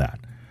for that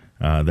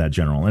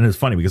general. And it's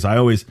funny because I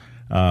always,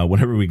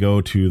 whenever we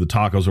go to the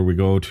tacos or we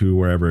go to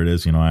wherever it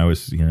is, I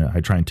always,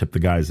 I try and tip the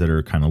guys that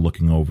are kind of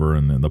looking over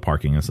and the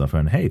parking and stuff.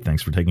 And hey,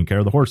 thanks for taking care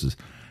of the horses.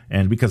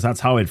 And because that's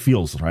how it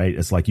feels, right?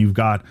 It's like you've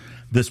got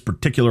this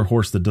particular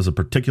horse that does a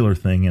particular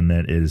thing, and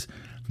that is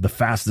the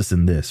fastest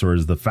in this, or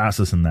is the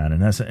fastest in that.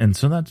 And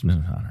so that's, I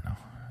don't know,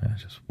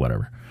 just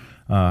whatever,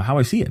 how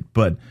I see it.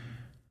 But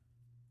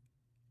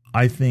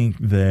I think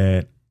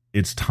that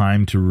it's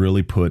time to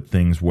really put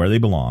things where they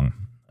belong,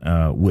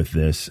 with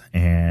this,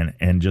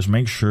 and just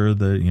make sure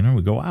that,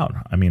 we go out.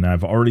 I mean,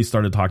 I've already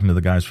started talking to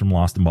the guys from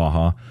Lost in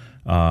Baja.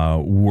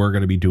 We're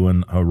going to be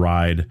doing a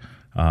ride,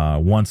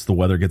 once the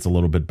weather gets a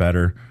little bit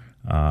better.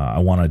 I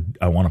want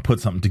to put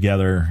something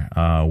together,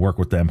 work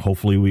with them.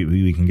 Hopefully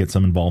we can get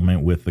some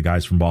involvement with the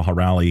guys from Baja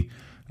Rally,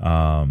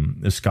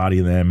 Scotty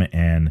and them,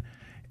 and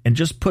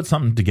just put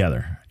something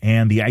together.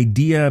 And the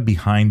idea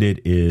behind it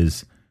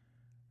is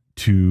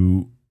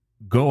to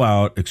go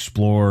out,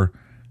 explore,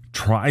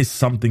 try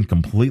something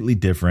completely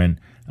different,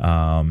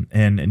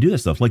 and do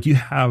this stuff. Like you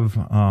have,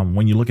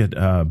 when you look at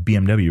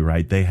BMW,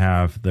 right? They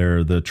have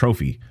the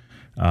trophy,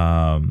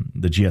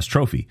 the GS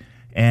trophy,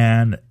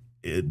 and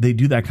they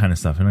do that kind of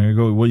stuff. And I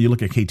go, well, you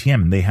look at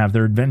KTM and they have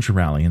their adventure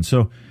rally. And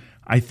so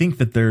I think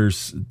that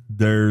there's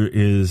there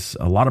is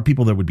a lot of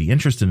people that would be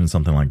interested in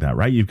something like that,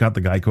 right? You've got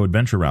the Geico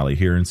Adventure Rally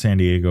here in San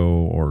Diego,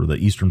 or the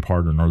eastern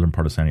part or northern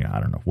part of San Diego.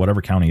 I don't know,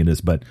 whatever county it is,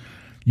 but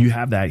you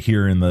have that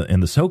here in the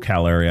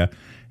SoCal area.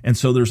 And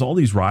so there's all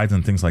these rides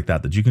and things like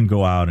that you can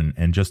go out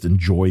and just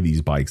enjoy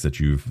these bikes that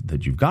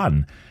you've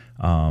gotten.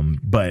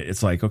 But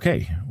it's like,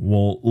 okay,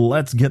 well,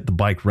 let's get the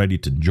bike ready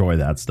to enjoy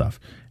that stuff.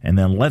 And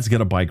then let's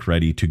get a bike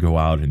ready to go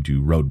out and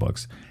do road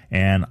books.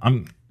 And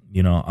I'm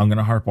going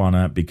to harp on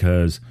that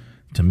because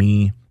to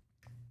me,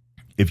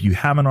 if you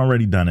haven't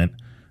already done it,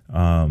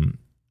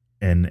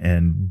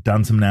 and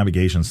done some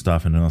navigation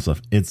stuff and all that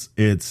stuff, it's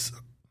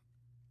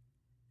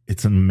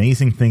an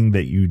amazing thing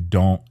that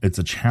it's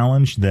a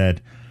challenge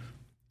that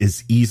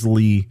is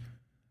easily,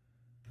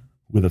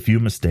 with a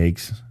few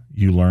mistakes,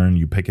 you learn,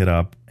 you pick it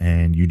up,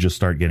 and you just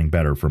start getting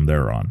better from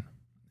there on.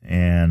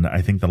 And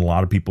I think that a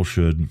lot of people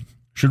should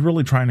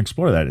really try and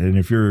explore that. And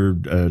if you're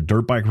a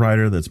dirt bike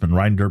rider that's been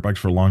riding dirt bikes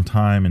for a long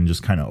time and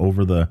just kind of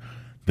over the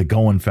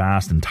going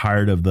fast and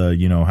tired of the,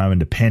 having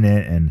to pin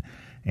it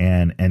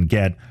and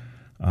get,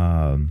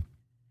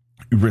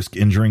 risk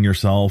injuring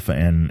yourself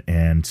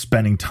and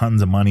spending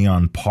tons of money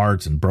on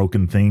parts and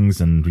broken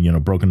things and,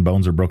 broken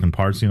bones or broken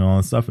parts, all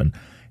that stuff. And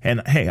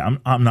hey,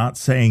 I'm not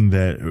saying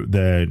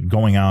that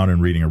going out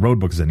and reading a road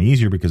book is any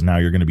easier, because now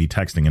you're going to be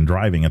texting and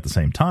driving at the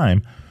same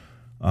time.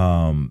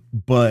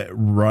 But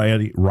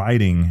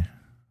writing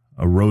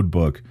a road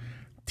book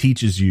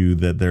teaches you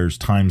that there's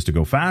times to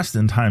go fast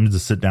and times to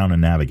sit down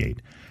and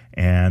navigate.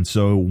 And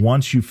so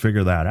once you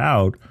figure that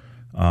out,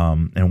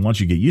 and once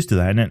you get used to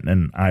that,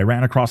 and I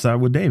ran across that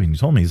with Dave, and he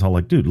told me, he's all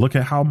like, dude, look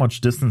at how much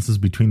distance is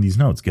between these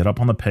notes. Get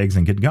up on the pegs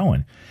and get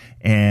going.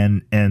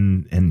 And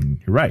you're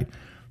right.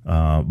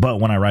 But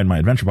when I ride my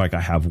adventure bike,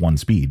 I have one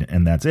speed,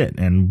 and that's it.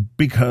 And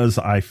because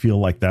I feel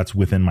like that's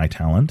within my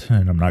talent,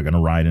 and I'm not going to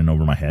ride in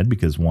over my head,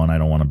 because one, I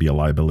don't want to be a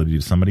liability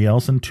to somebody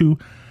else, and two,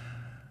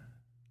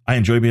 I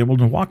enjoy being able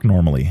to walk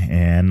normally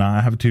and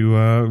not have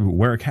to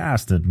wear a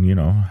cast and,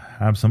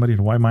 have somebody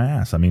to wipe my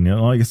ass. I mean,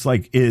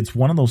 it's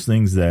one of those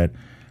things that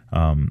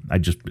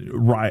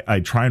I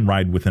try and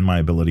ride within my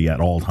ability at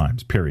all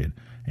times, period.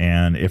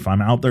 And if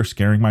I'm out there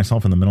scaring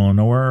myself in the middle of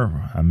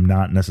nowhere, I'm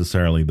not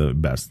necessarily the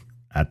best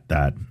at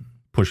that,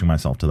 pushing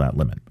myself to that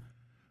limit.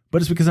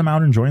 But it's because I'm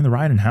out enjoying the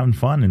ride and having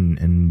fun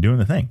and doing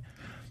the thing.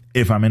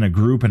 If I'm in a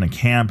group in a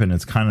camp and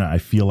it's kind of, I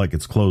feel like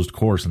it's closed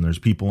course and there's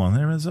people on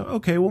there, it's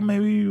okay, well,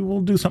 maybe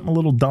we'll do something a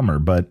little dumber.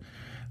 But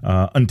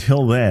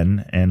until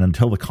then, and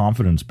until the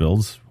confidence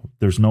builds,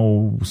 there's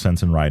no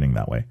sense in riding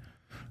that way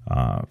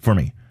for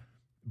me.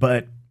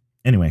 But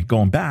anyway,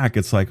 going back,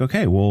 it's like,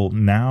 okay, well,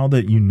 now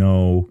that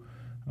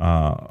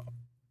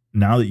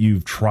now that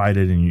you've tried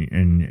it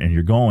and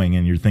you're going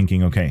and you're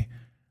thinking, okay,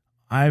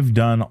 I've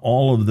done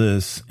all of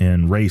this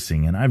in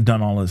racing and I've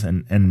done all this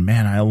and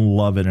man, I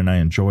love it and I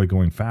enjoy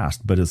going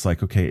fast, but it's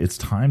like, okay, it's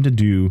time to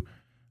do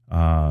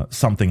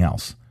something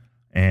else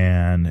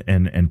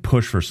and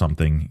push for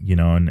something,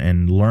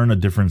 and learn a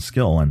different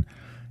skill.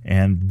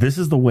 And this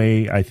is the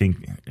way I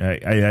think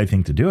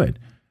to do it.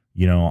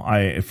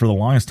 For the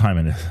longest time,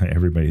 and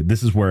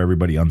this is where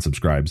everybody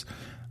unsubscribes.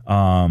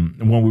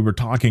 When we were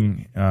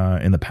talking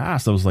in the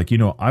past, I was like,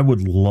 I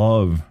would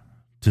love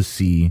to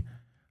see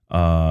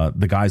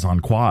the guys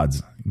on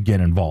quads get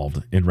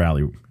involved in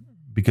rally,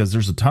 because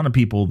there's a ton of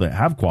people that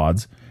have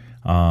quads,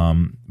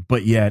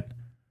 but yet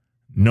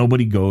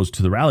nobody goes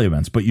to the rally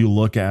events. But you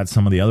look at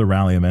some of the other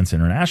rally events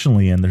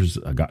internationally, and there's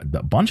a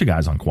bunch of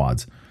guys on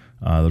quads.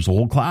 There's a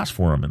whole class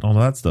for them and all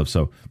that stuff.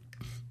 So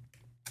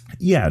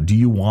yeah, do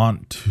you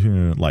want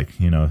to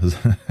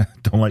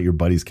don't let your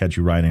buddies catch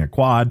you riding a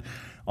quad,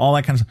 all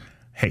that kind of stuff?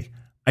 Hey,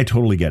 I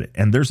totally get it.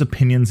 And there's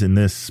opinions in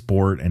this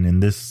sport and in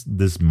this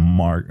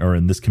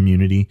in this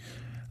community.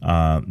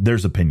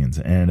 There's opinions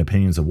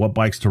of what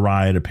bikes to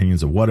ride,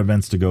 opinions of what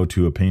events to go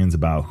to, opinions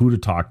about who to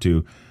talk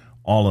to,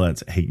 all of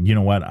that. Hey, you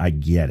know what? I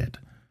get it.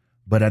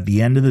 But at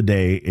the end of the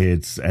day,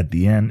 it's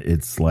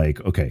like,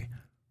 okay,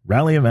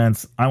 rally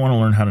events, I want to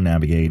learn how to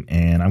navigate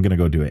and I'm going to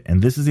go do it.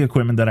 And this is the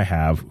equipment that I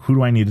have. Who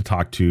do I need to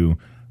talk to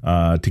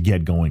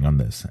get going on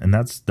this? And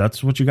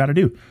that's what you got to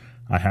do.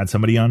 I had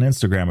somebody on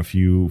Instagram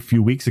a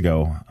few weeks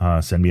ago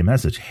send me a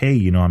message.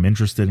 Hey, I'm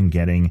interested in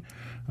getting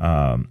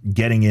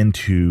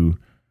into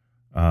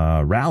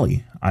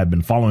rally. I've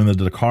been following the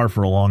Dakar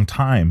for a long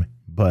time,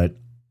 but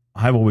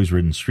I've always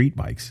ridden street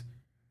bikes.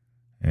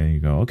 And you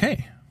go,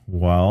 okay,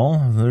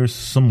 well, there's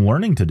some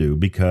learning to do,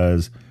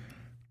 because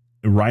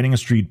riding a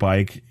street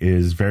bike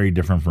is very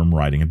different from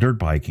riding a dirt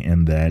bike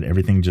in that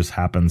everything just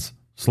happens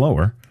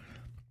slower.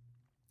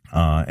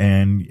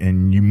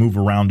 And you move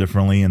around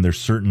differently, and there's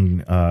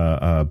certain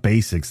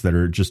basics that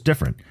are just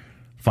different,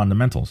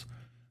 fundamentals.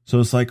 So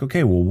it's like,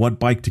 okay, well, what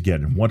bike to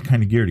get and what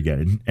kind of gear to get?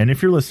 And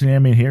if you're listening, I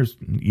mean, here's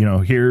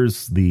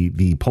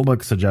the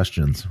public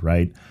suggestions,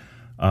 right?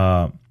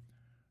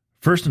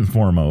 First and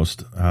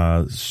foremost,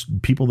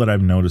 people that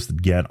I've noticed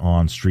that get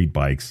on street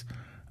bikes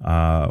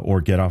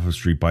or get off of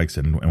street bikes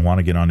and want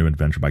to get onto an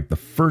adventure bike, the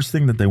first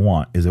thing that they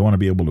want is they want to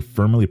be able to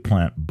firmly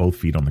plant both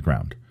feet on the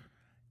ground.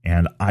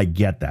 And I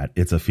get that.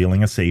 It's a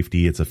feeling of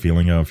safety. It's a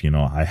feeling of,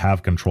 I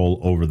have control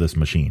over this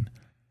machine.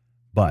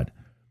 But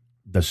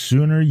the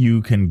sooner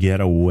you can get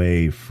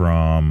away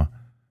from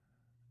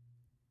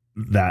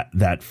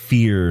that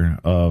fear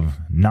of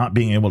not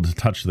being able to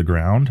touch the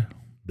ground,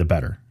 the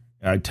better.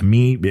 To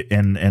me,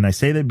 and I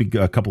say that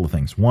a couple of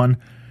things. One,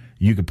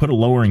 you could put a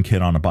lowering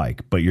kit on a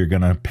bike, but you're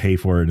going to pay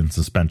for it in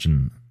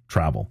suspension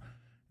travel.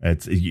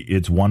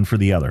 It's one for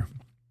the other.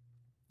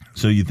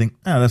 So you think,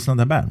 that's not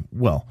that bad.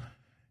 Well,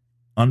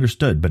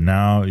 understood. But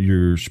now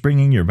you're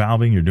springing, you're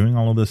valving, you're doing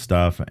all of this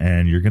stuff,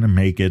 and you're going to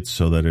make it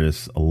so that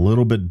it's a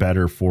little bit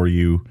better for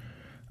you.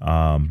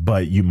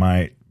 But you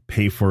might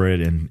pay for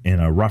it in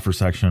a rougher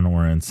section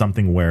or in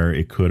something where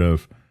it could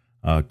have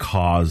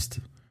caused,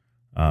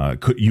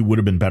 you would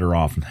have been better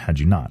off had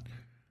you not.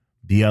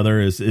 The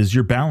other is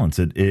your balance.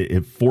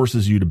 It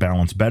forces you to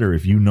balance better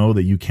if you know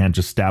that you can't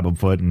just stab a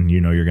foot and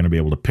you're going to be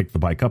able to pick the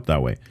bike up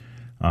that way.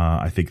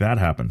 I think that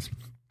happens.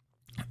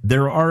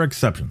 There are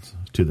exceptions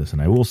to this,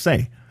 and I will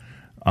say,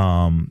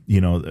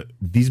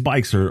 these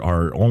bikes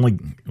are only,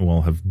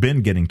 have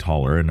been getting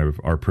taller and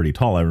are pretty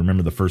tall. I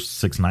remember the first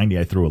 690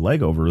 I threw a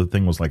leg over. The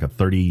thing was like a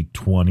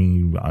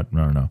 30-20, I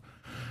don't know.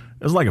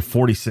 It was like a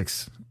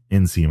 46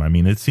 inseam. I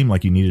mean, it seemed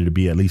like you needed to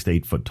be at least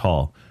 8 foot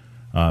tall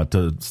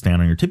to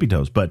stand on your tippy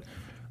toes. But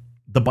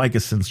the bike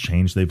has since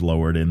changed. They've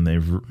lowered it and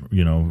they've,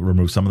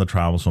 removed some of the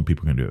travel so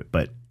people can do it.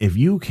 But if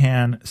you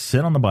can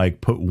sit on the bike,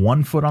 put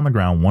 1 foot on the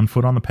ground, 1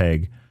 foot on the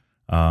peg,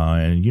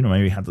 and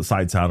maybe have the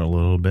sides out a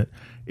little bit,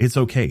 it's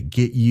okay.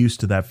 Get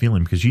used to that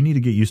feeling, because you need to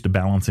get used to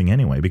balancing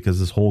anyway, because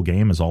this whole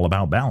game is all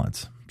about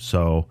balance.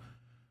 So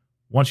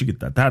once you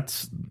get that,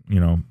 that's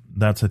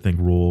I think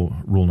rule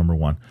number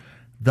one.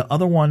 The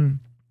other one,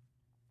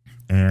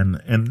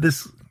 and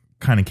this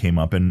kind of came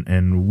up,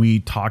 and we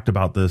talked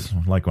about this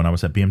like when I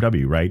was at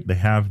BMW, right? They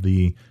have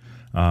the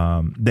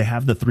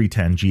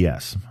 310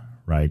 GS,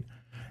 right?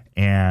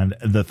 And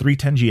the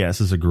 310 GS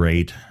is a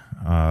great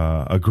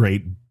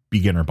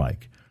beginner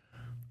bike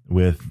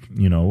with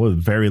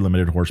very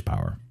limited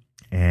horsepower.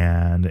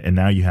 And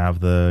now you have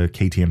the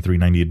KTM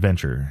 390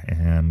 Adventure,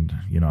 and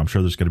I'm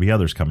sure there's going to be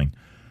others coming.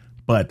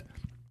 But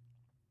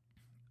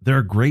they're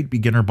a great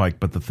beginner bike,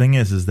 but the thing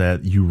is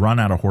that you run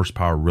out of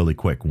horsepower really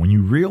quick. When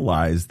you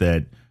realize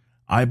that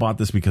I bought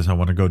this because I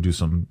want to go do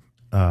some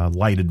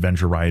light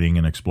adventure riding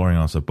and exploring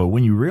and all stuff, but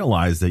when you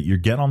realize that you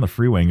get on the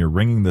freeway and you're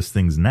wringing this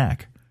thing's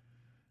neck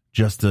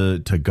just to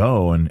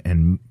go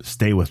and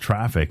stay with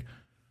traffic,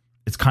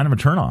 it's kind of a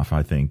turnoff,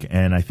 I think.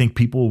 And I think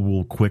people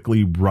will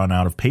quickly run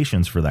out of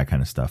patience for that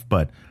kind of stuff.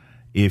 But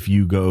if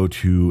you go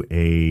to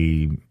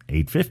a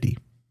 850,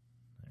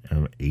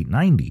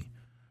 890,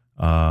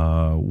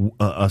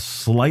 a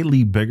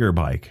slightly bigger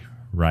bike,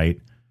 right?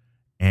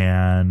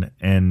 And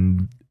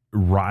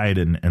ride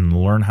and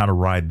learn how to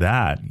ride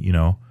that,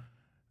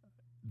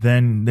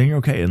 then you're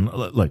okay. And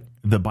look,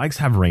 the bikes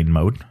have rain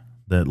mode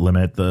that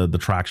limit the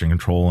traction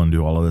control and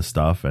do all of this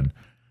stuff.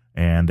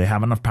 And they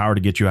have enough power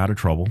to get you out of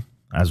trouble,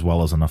 as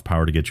well as enough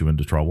power to get you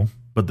into trouble.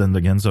 But then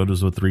again, so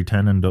does a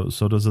 310 and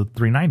so does a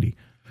 390.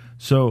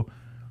 So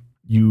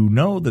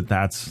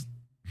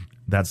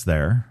that's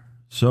there.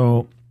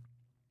 So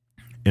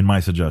in my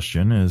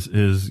suggestion is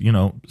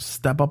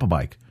step up a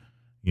bike.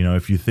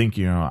 If you think,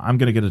 I'm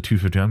going to get a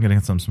 250, I'm going to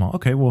get something small.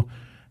 Okay, well,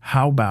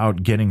 how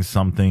about getting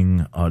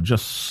something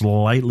just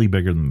slightly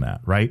bigger than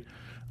that, right?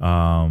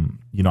 I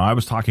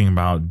was talking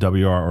about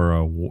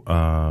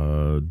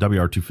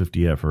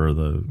WR250F or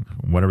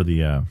whatever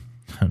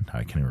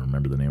I can't even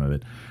remember the name of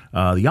it.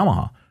 The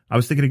Yamaha. I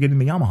was thinking of getting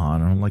the Yamaha,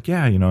 and I'm like,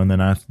 yeah, and then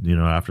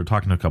after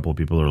talking to a couple of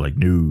people, they're like,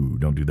 no,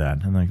 don't do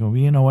that. And I go, well,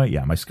 you know what?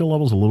 Yeah, my skill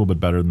level's a little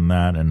bit better than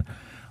that, and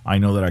I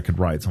know that I could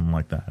ride something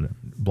like that, and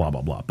blah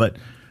blah blah. But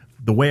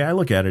the way I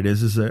look at it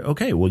is that,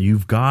 okay, well,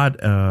 you've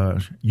got a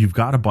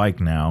bike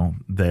now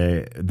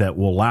that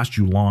will last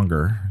you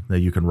longer,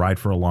 that you can ride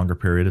for a longer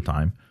period of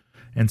time,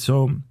 and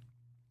so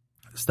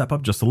step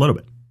up just a little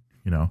bit.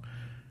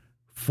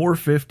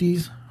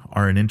 450s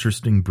are an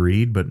interesting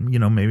breed, but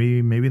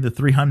maybe the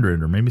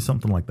 300 or maybe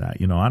something like that.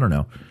 I don't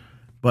know,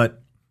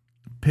 but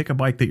pick a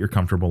bike that you're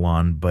comfortable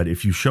on. But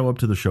if you show up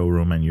to the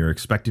showroom and you're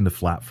expecting to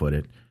flat foot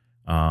it,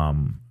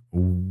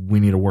 we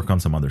need to work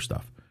on some other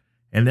stuff.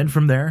 And then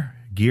from there,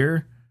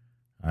 gear,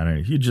 I don't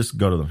know, you just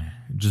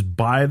just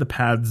buy the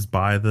pads,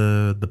 buy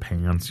the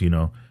pants,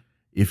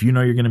 if you're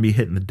going to be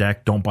hitting the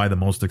deck, don't buy the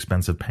most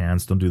expensive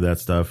pants. Don't do that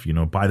stuff.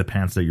 Buy the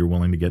pants that you're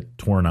willing to get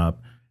torn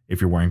up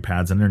if you're wearing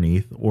pads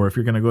underneath, or if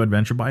you're going to go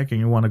adventure bike and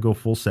you want to go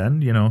full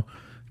send,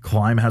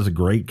 Climb has a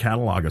great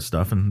catalog of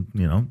stuff, and,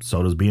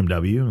 so does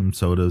BMW, and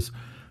so does,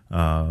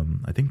 I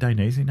think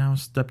Dainese now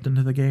stepped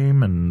into the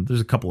game, and there's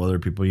a couple other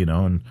people,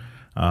 and,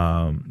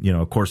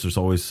 of course there's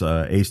always,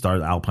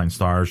 A-Stars, Alpine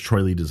Stars,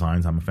 Troy Lee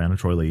Designs. I'm a fan of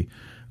Troy Lee,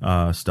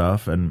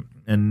 stuff,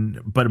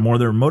 but more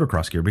their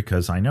motocross gear,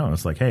 because I know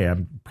it's like, hey,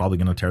 I'm probably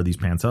going to tear these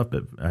pants up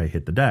if I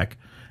hit the deck,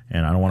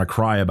 and I don't want to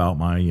cry about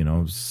my,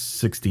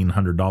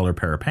 $1,600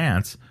 pair of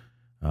pants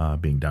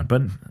being done.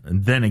 But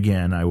then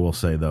again, I will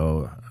say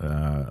though,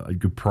 you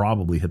could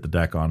probably hit the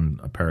deck on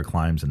a pair of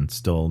Climbs and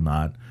still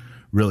not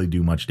really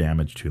do much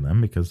damage to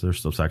them because their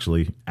stuff's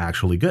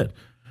actually good.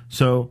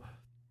 So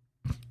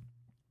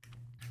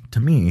to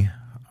me,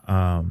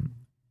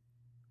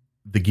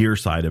 the gear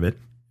side of it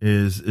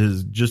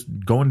is just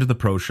going to the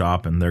pro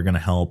shop, and they're going to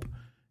help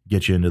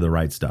get you into the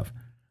right stuff.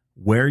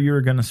 Where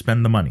you're going to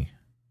spend the money,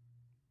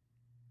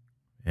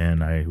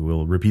 and I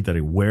will repeat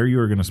that, where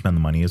you're going to spend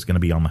the money is going to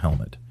be on the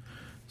helmet.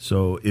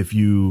 So if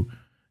you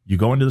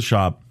go into the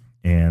shop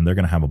and they're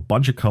going to have a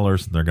bunch of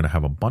colors, they're going to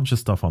have a bunch of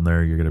stuff on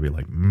there, you're going to be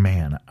like,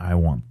 man, I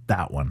want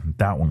that one.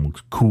 That one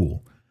looks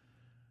cool.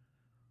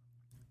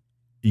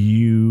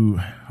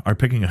 You are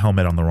picking a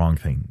helmet on the wrong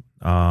thing.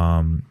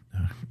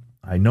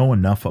 I know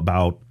enough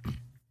about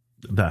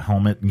the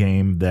helmet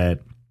game that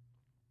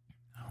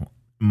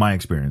my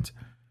experience,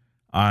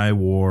 I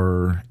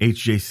wore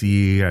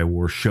HJC, I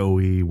wore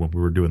Shoei when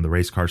we were doing the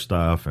race car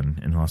stuff and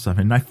all that stuff.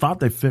 And I thought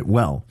they fit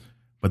well,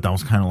 but that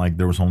was kind of like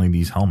there was only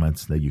these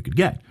helmets that you could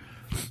get.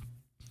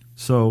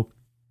 So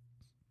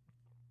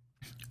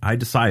I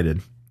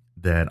decided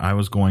that I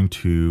was going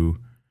to,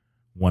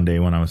 one day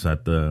when I was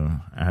at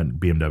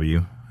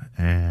BMW,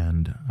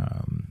 and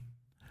I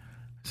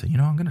said,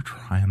 I'm going to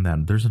try on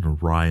that. There's an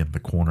Arai in the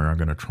corner I'm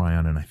going to try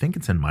on, and I think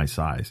it's in my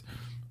size.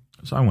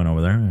 So I went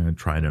over there and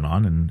tried it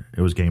on, and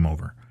it was game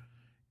over.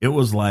 It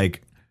was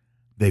like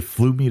they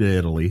flew me to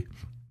Italy.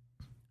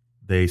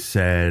 They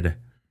said,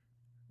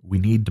 we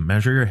need to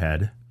measure your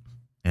head,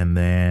 and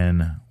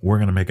then we're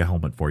going to make a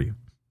helmet for you.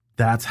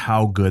 That's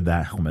how good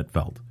that helmet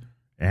felt.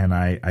 And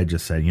I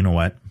just said, you know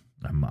what?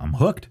 I'm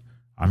hooked.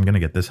 I'm going to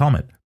get this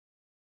helmet.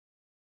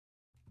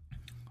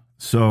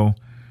 So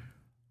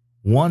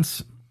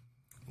once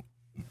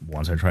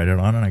I tried it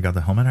on and I got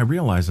the helmet, I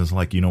realized it's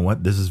like, you know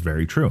what? This is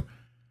very true.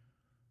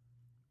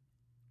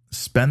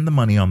 Spend the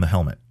money on the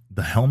helmet.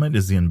 The helmet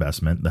is the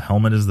investment. The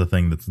helmet is the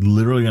thing that's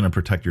literally going to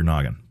protect your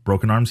noggin.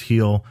 Broken arms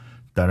heal,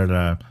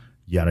 yada,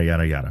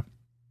 yada, yada.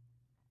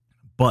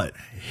 But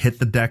hit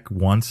the deck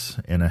once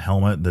in a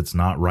helmet that's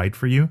not right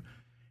for you,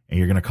 and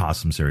you're going to cause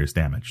some serious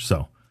damage.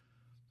 So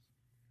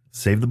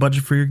save the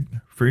budget for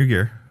your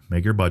gear,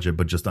 make your budget,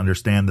 but just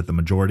understand that the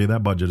majority of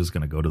that budget is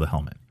going to go to the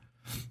helmet.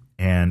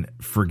 And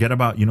forget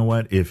about, you know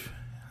what, if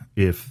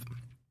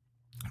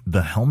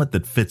the helmet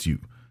that fits you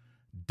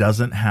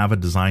doesn't have a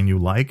design you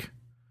like,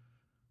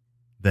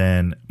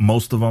 then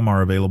most of them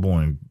are available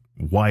in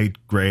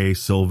white, gray,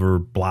 silver,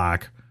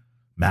 black,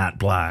 matte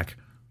black.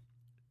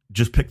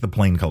 Just pick the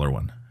plain color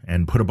one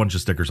and put a bunch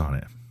of stickers on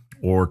it,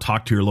 or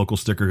talk to your local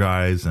sticker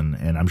guys. And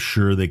I'm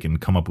sure they can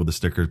come up with a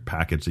sticker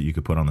package that you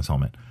could put on this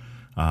helmet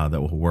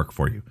that will work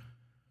for you.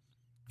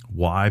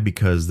 Why?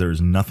 Because there's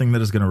nothing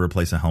that is going to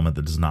replace a helmet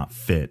that does not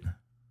fit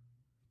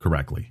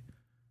correctly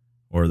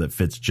or that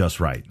fits just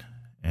right.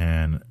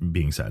 And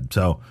being said,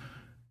 so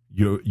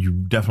you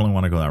definitely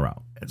want to go that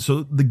route.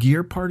 So the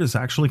gear part is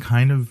actually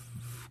kind of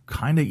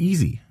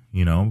easy,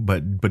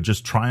 but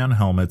just try on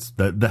helmets.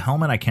 The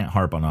helmet I can't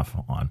harp enough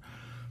on.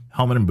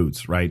 Helmet and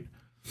boots, right?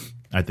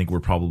 I think we're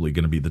probably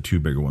going to be the two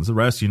bigger ones. The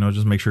rest,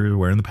 just make sure you're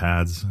wearing the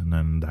pads and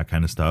then that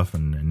kind of stuff,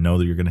 and know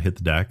that you're going to hit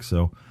the deck.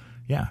 So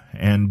yeah,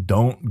 and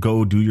don't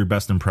go do your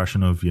best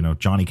impression of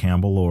Johnny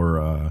Campbell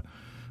or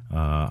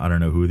I don't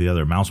know who the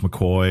other, Mouse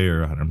McCoy,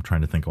 or I'm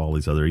trying to think of all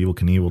these other, Evel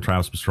Knievel,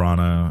 Travis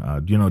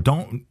Pastrana.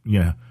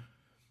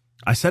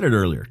 I said it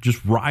earlier,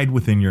 just ride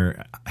within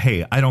your,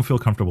 hey, I don't feel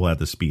comfortable at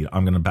this speed,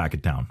 I'm going to back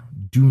it down.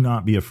 Do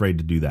not be afraid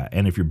to do that.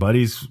 And if your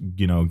buddies,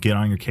 get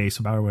on your case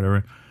about it or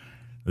whatever,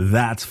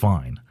 that's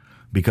fine.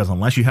 Because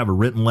unless you have a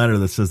written letter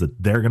that says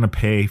that they're going to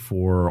pay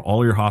for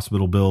all your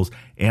hospital bills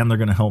and they're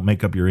going to help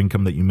make up your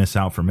income that you miss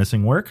out for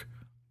missing work,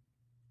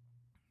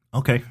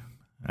 okay,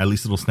 at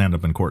least it'll stand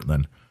up in court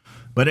then.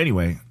 But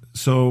anyway,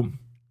 so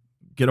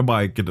get a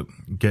bike, get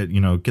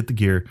the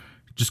gear.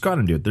 Just got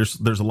to do it.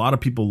 There's a lot of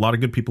people, a lot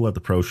of good people at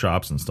the pro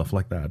shops and stuff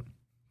like that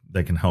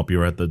that can help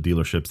you, or at the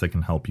dealerships that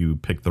can help you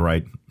pick the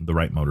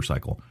right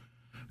motorcycle.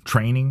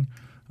 Training,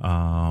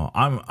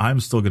 I'm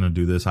still going to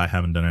do this. I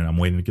haven't done it. I'm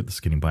waiting to get the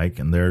skinny bike,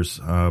 and there's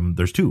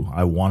two.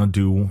 I want to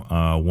do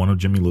one of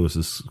Jimmy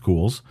Lewis's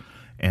schools,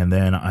 and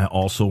then I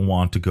also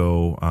want to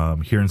go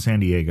here in San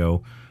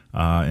Diego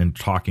and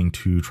talking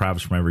to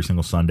Travis from Every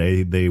Single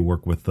Sunday. They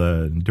work with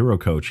the Enduro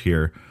coach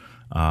here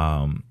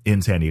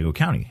in San Diego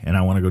County, and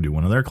I want to go do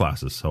one of their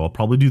classes. So I'll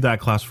probably do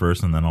that class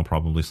first, and then I'll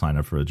probably sign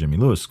up for a Jimmy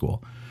Lewis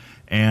school.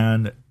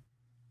 And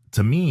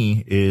to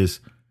me is,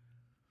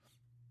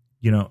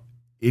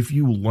 if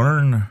you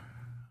learn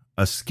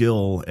a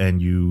skill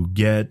and you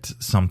get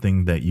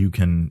something that you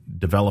can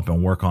develop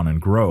and work on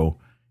and grow,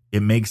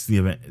 it makes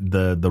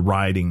the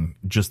riding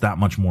just that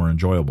much more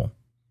enjoyable,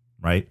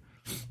 right?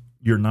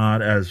 You're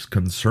not as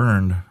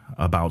concerned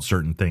about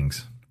certain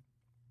things,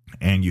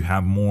 and you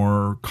have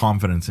more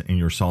confidence in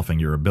yourself and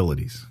your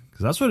abilities.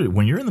 Because that's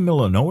when you're in the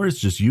middle of nowhere, it's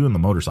just you and the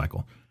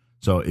motorcycle.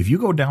 So if you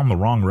go down the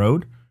wrong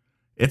road,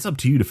 it's up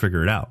to you to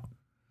figure it out.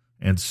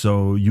 And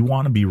so you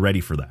want to be ready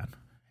for that.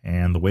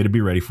 And the way to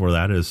be ready for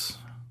that is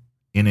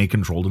in a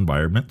controlled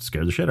environment,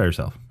 scare the shit out of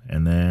yourself.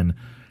 And then,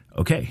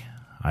 okay,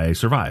 I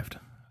survived.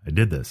 I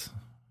did this.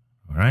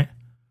 All right,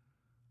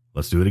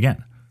 let's do it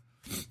again.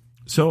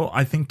 So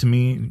I think to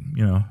me,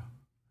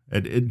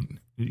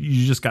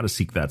 you just got to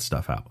seek that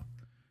stuff out.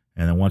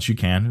 And then once you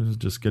can,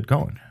 just get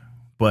going.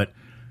 But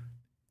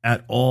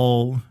at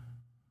all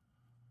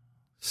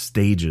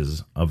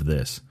stages of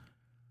this,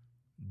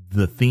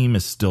 the theme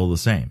is still the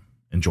same.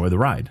 Enjoy the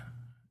ride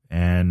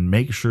and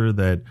make sure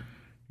that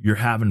you're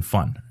having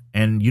fun.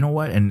 And you know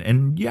what?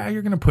 And yeah,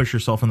 you're going to push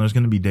yourself, and there's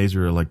going to be days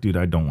where you're like, dude,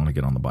 I don't want to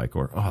get on the bike,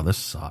 or, oh, this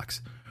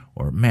sucks.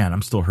 Or, man,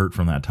 I'm still hurt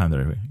from that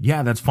time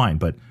yeah, that's fine.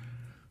 But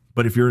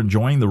if you're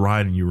enjoying the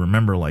ride and you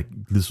remember, like,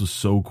 this was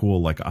so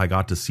cool, like, I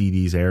got to see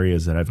these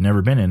areas that I've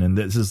never been in, and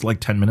this is like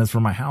 10 minutes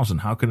from my house, and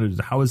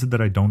how is it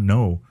that I don't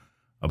know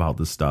about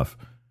this stuff?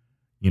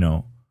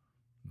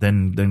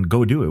 Then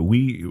go do it.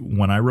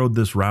 When I rode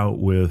this route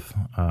with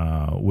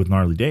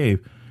Gnarly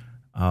Dave,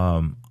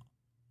 I'm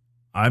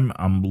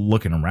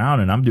looking around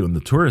and I'm doing the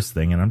tourist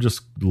thing, and I'm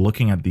just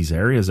looking at these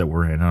areas that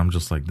we're in, and I'm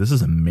just like, this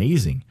is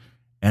amazing.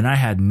 And I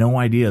had no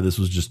idea this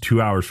was just 2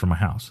 hours from my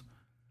house.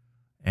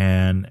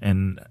 And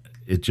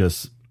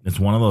it's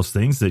one of those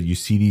things that you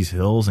see these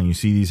hills and you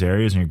see these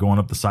areas, and you're going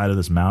up the side of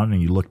this mountain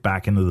and you look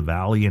back into the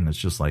valley, and it's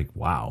just like,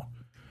 wow,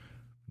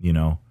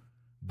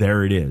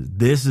 there it is.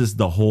 This is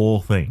the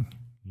whole thing.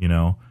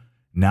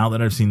 Now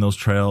that I've seen those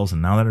trails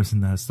and now that I've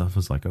seen that stuff,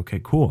 it's like, okay,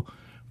 cool.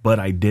 But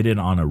I did it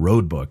on a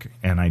road book,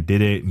 and I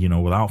did it,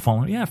 without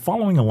following. Yeah,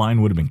 following a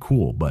line would have been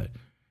cool, but,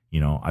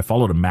 I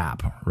followed a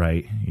map,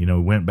 right?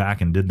 Went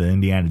back and did the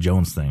Indiana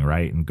Jones thing,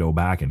 right? And go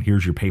back and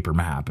here's your paper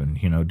map and,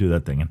 do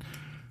that thing. And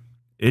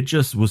it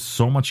just was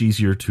so much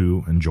easier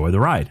to enjoy the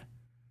ride.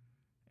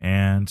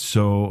 And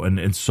so,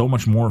 and so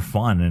much more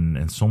fun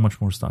and so much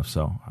more stuff.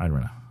 So I don't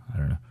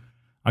know.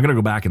 I'm going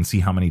to go back and see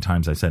how many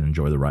times I said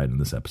enjoy the ride in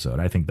this episode.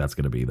 I think that's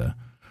going to be the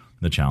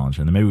challenge.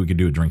 And then maybe we could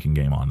do a drinking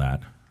game on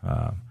that.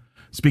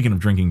 Speaking of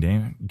drinking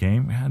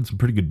game, we had some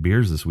pretty good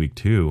beers this week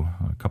too.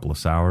 A couple of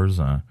sours.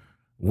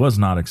 Was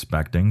not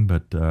expecting,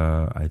 but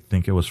I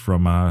think it was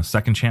from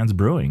Second Chance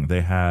Brewing.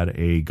 They had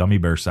a gummy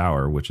bear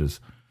sour, which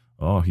is,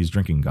 oh, he's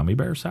drinking gummy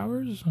bear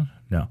sours?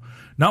 No,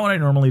 not what I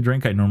normally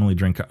drink. I normally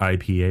drink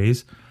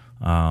IPAs,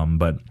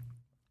 but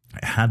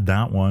I had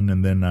that one,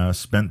 and then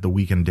spent the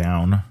weekend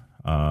down.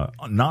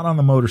 Not on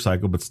the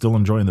motorcycle, but still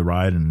enjoying the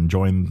ride and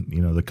enjoying,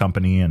 the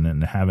company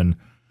and having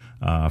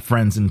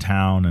friends in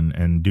town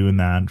and doing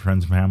that,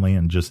 friends and family,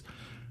 and just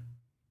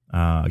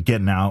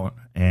getting out.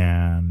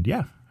 And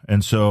yeah.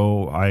 And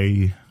so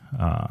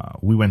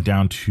we went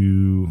down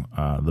to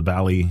the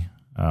valley,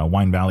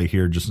 Wine Valley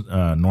here, just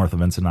north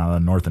of Ensenada,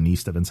 north and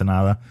east of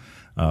Ensenada,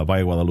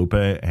 Valle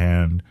Guadalupe,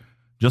 and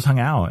just hung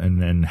out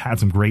and had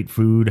some great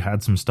food,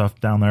 had some stuff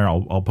down there.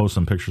 I'll post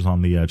some pictures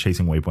on the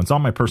Chasing Waypoints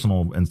on my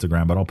personal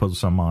Instagram, but I'll post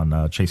some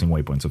on Chasing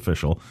Waypoints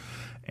official.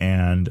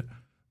 And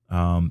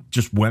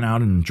just went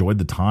out and enjoyed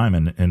the time,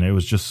 and it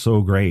was just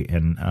so great.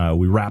 And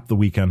we wrapped the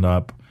weekend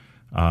up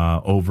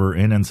over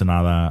in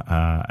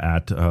Ensenada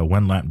at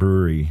Wendlandt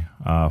Brewery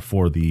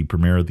for the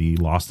premiere of the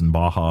Lost in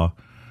Baja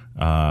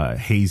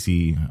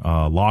hazy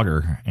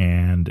lager,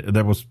 and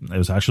it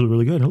was actually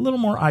really good. A little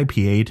more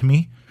IPA to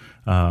me.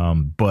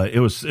 But it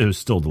was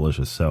still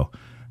delicious. So,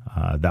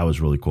 that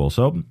was really cool.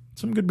 So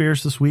some good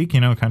beers this week,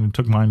 kind of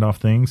took mind off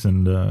things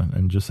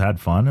and just had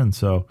fun. And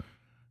so,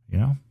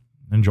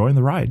 enjoying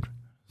the ride.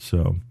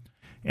 So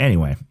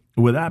anyway,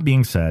 with that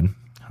being said,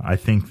 I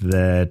think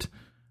that,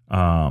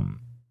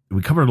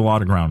 we covered a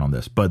lot of ground on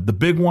this, but the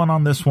big one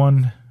on this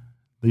one,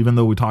 even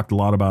though we talked a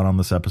lot about on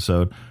this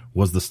episode,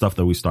 was the stuff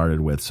that we started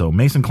with. So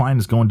Mason Klein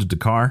is going to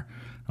Dakar.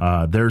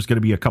 There's going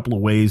to be a couple of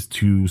ways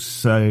to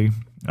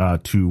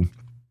to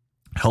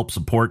help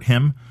support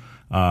him.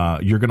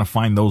 You're going to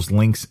find those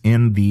links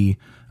in the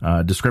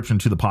description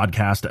to the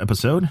podcast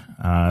episode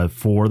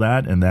for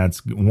that. And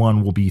that's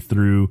one will be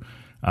through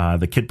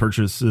the kit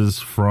purchases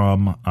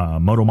from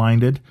Moto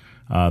Minded,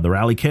 the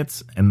rally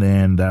kits. And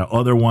then the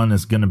other one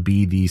is going to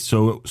be the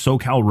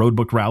SoCal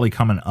Roadbook Rally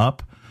coming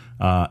up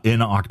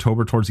in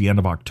October, towards the end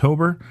of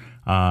October.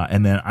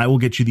 And then I will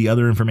get you the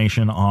other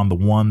information on the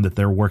one that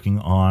they're working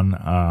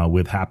on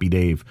with Happy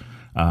Dave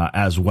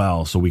as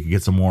well, so we can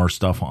get some more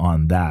stuff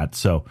on that.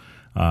 So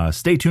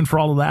stay tuned for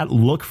all of that.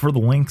 Look for the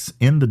links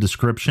in the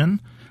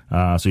description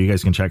so you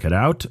guys can check it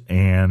out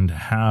and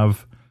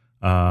have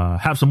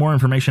some more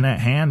information at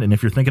hand. And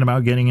if you're thinking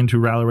about getting into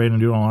rally raid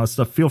and doing all that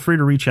stuff, feel free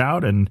to reach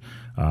out, and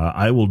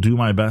I will do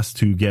my best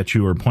to get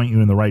you or point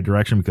you in the right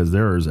direction, because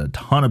there is a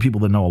ton of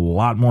people that know a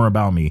lot more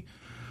about me,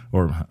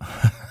 or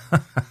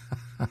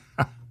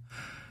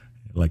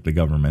like the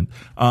government,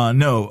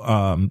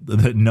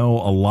 that know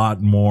a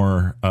lot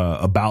more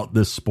about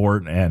this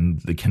sport, and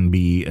that can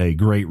be a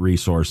great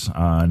resource,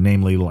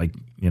 namely like,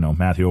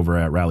 Matthew over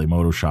at Rally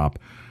Moto Shop.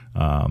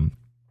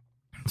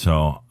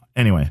 So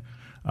anyway,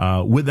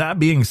 with that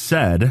being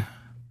said,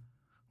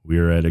 we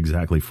are at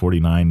exactly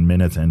 49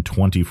 minutes and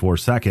 24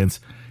 seconds.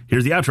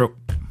 Here's the outro.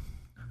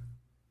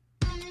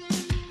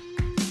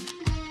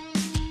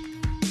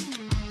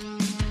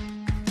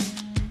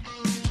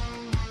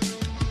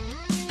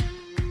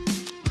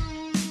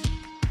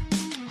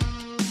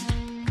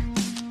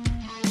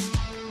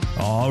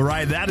 All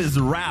right, that is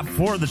the wrap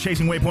for the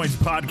Chasing Waypoints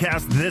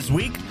podcast this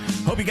week.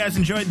 Hope you guys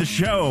enjoyed the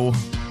show.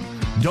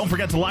 Don't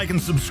forget to like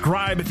and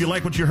subscribe if you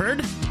like what you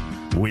heard.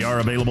 We are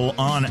available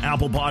on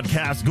Apple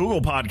Podcasts, Google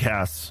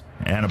Podcasts,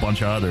 and a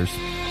bunch of others.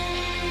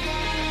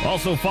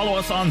 Also, follow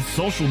us on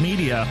social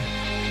media.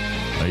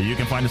 You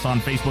can find us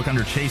on Facebook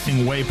under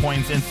Chasing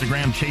Waypoints,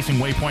 Instagram Chasing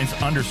Waypoints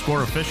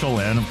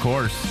 _official, and of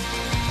course,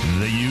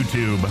 the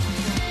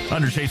YouTube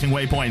under Chasing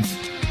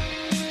Waypoints.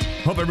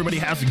 Hope everybody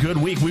has a good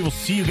week. We will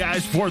see you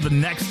guys for the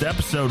next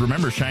episode.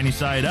 Remember, shiny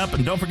side up,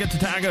 and don't forget to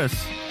tag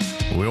us.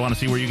 We want to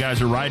see where you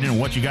guys are riding and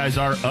what you guys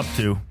are up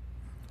to.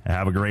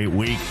 Have a great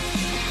week.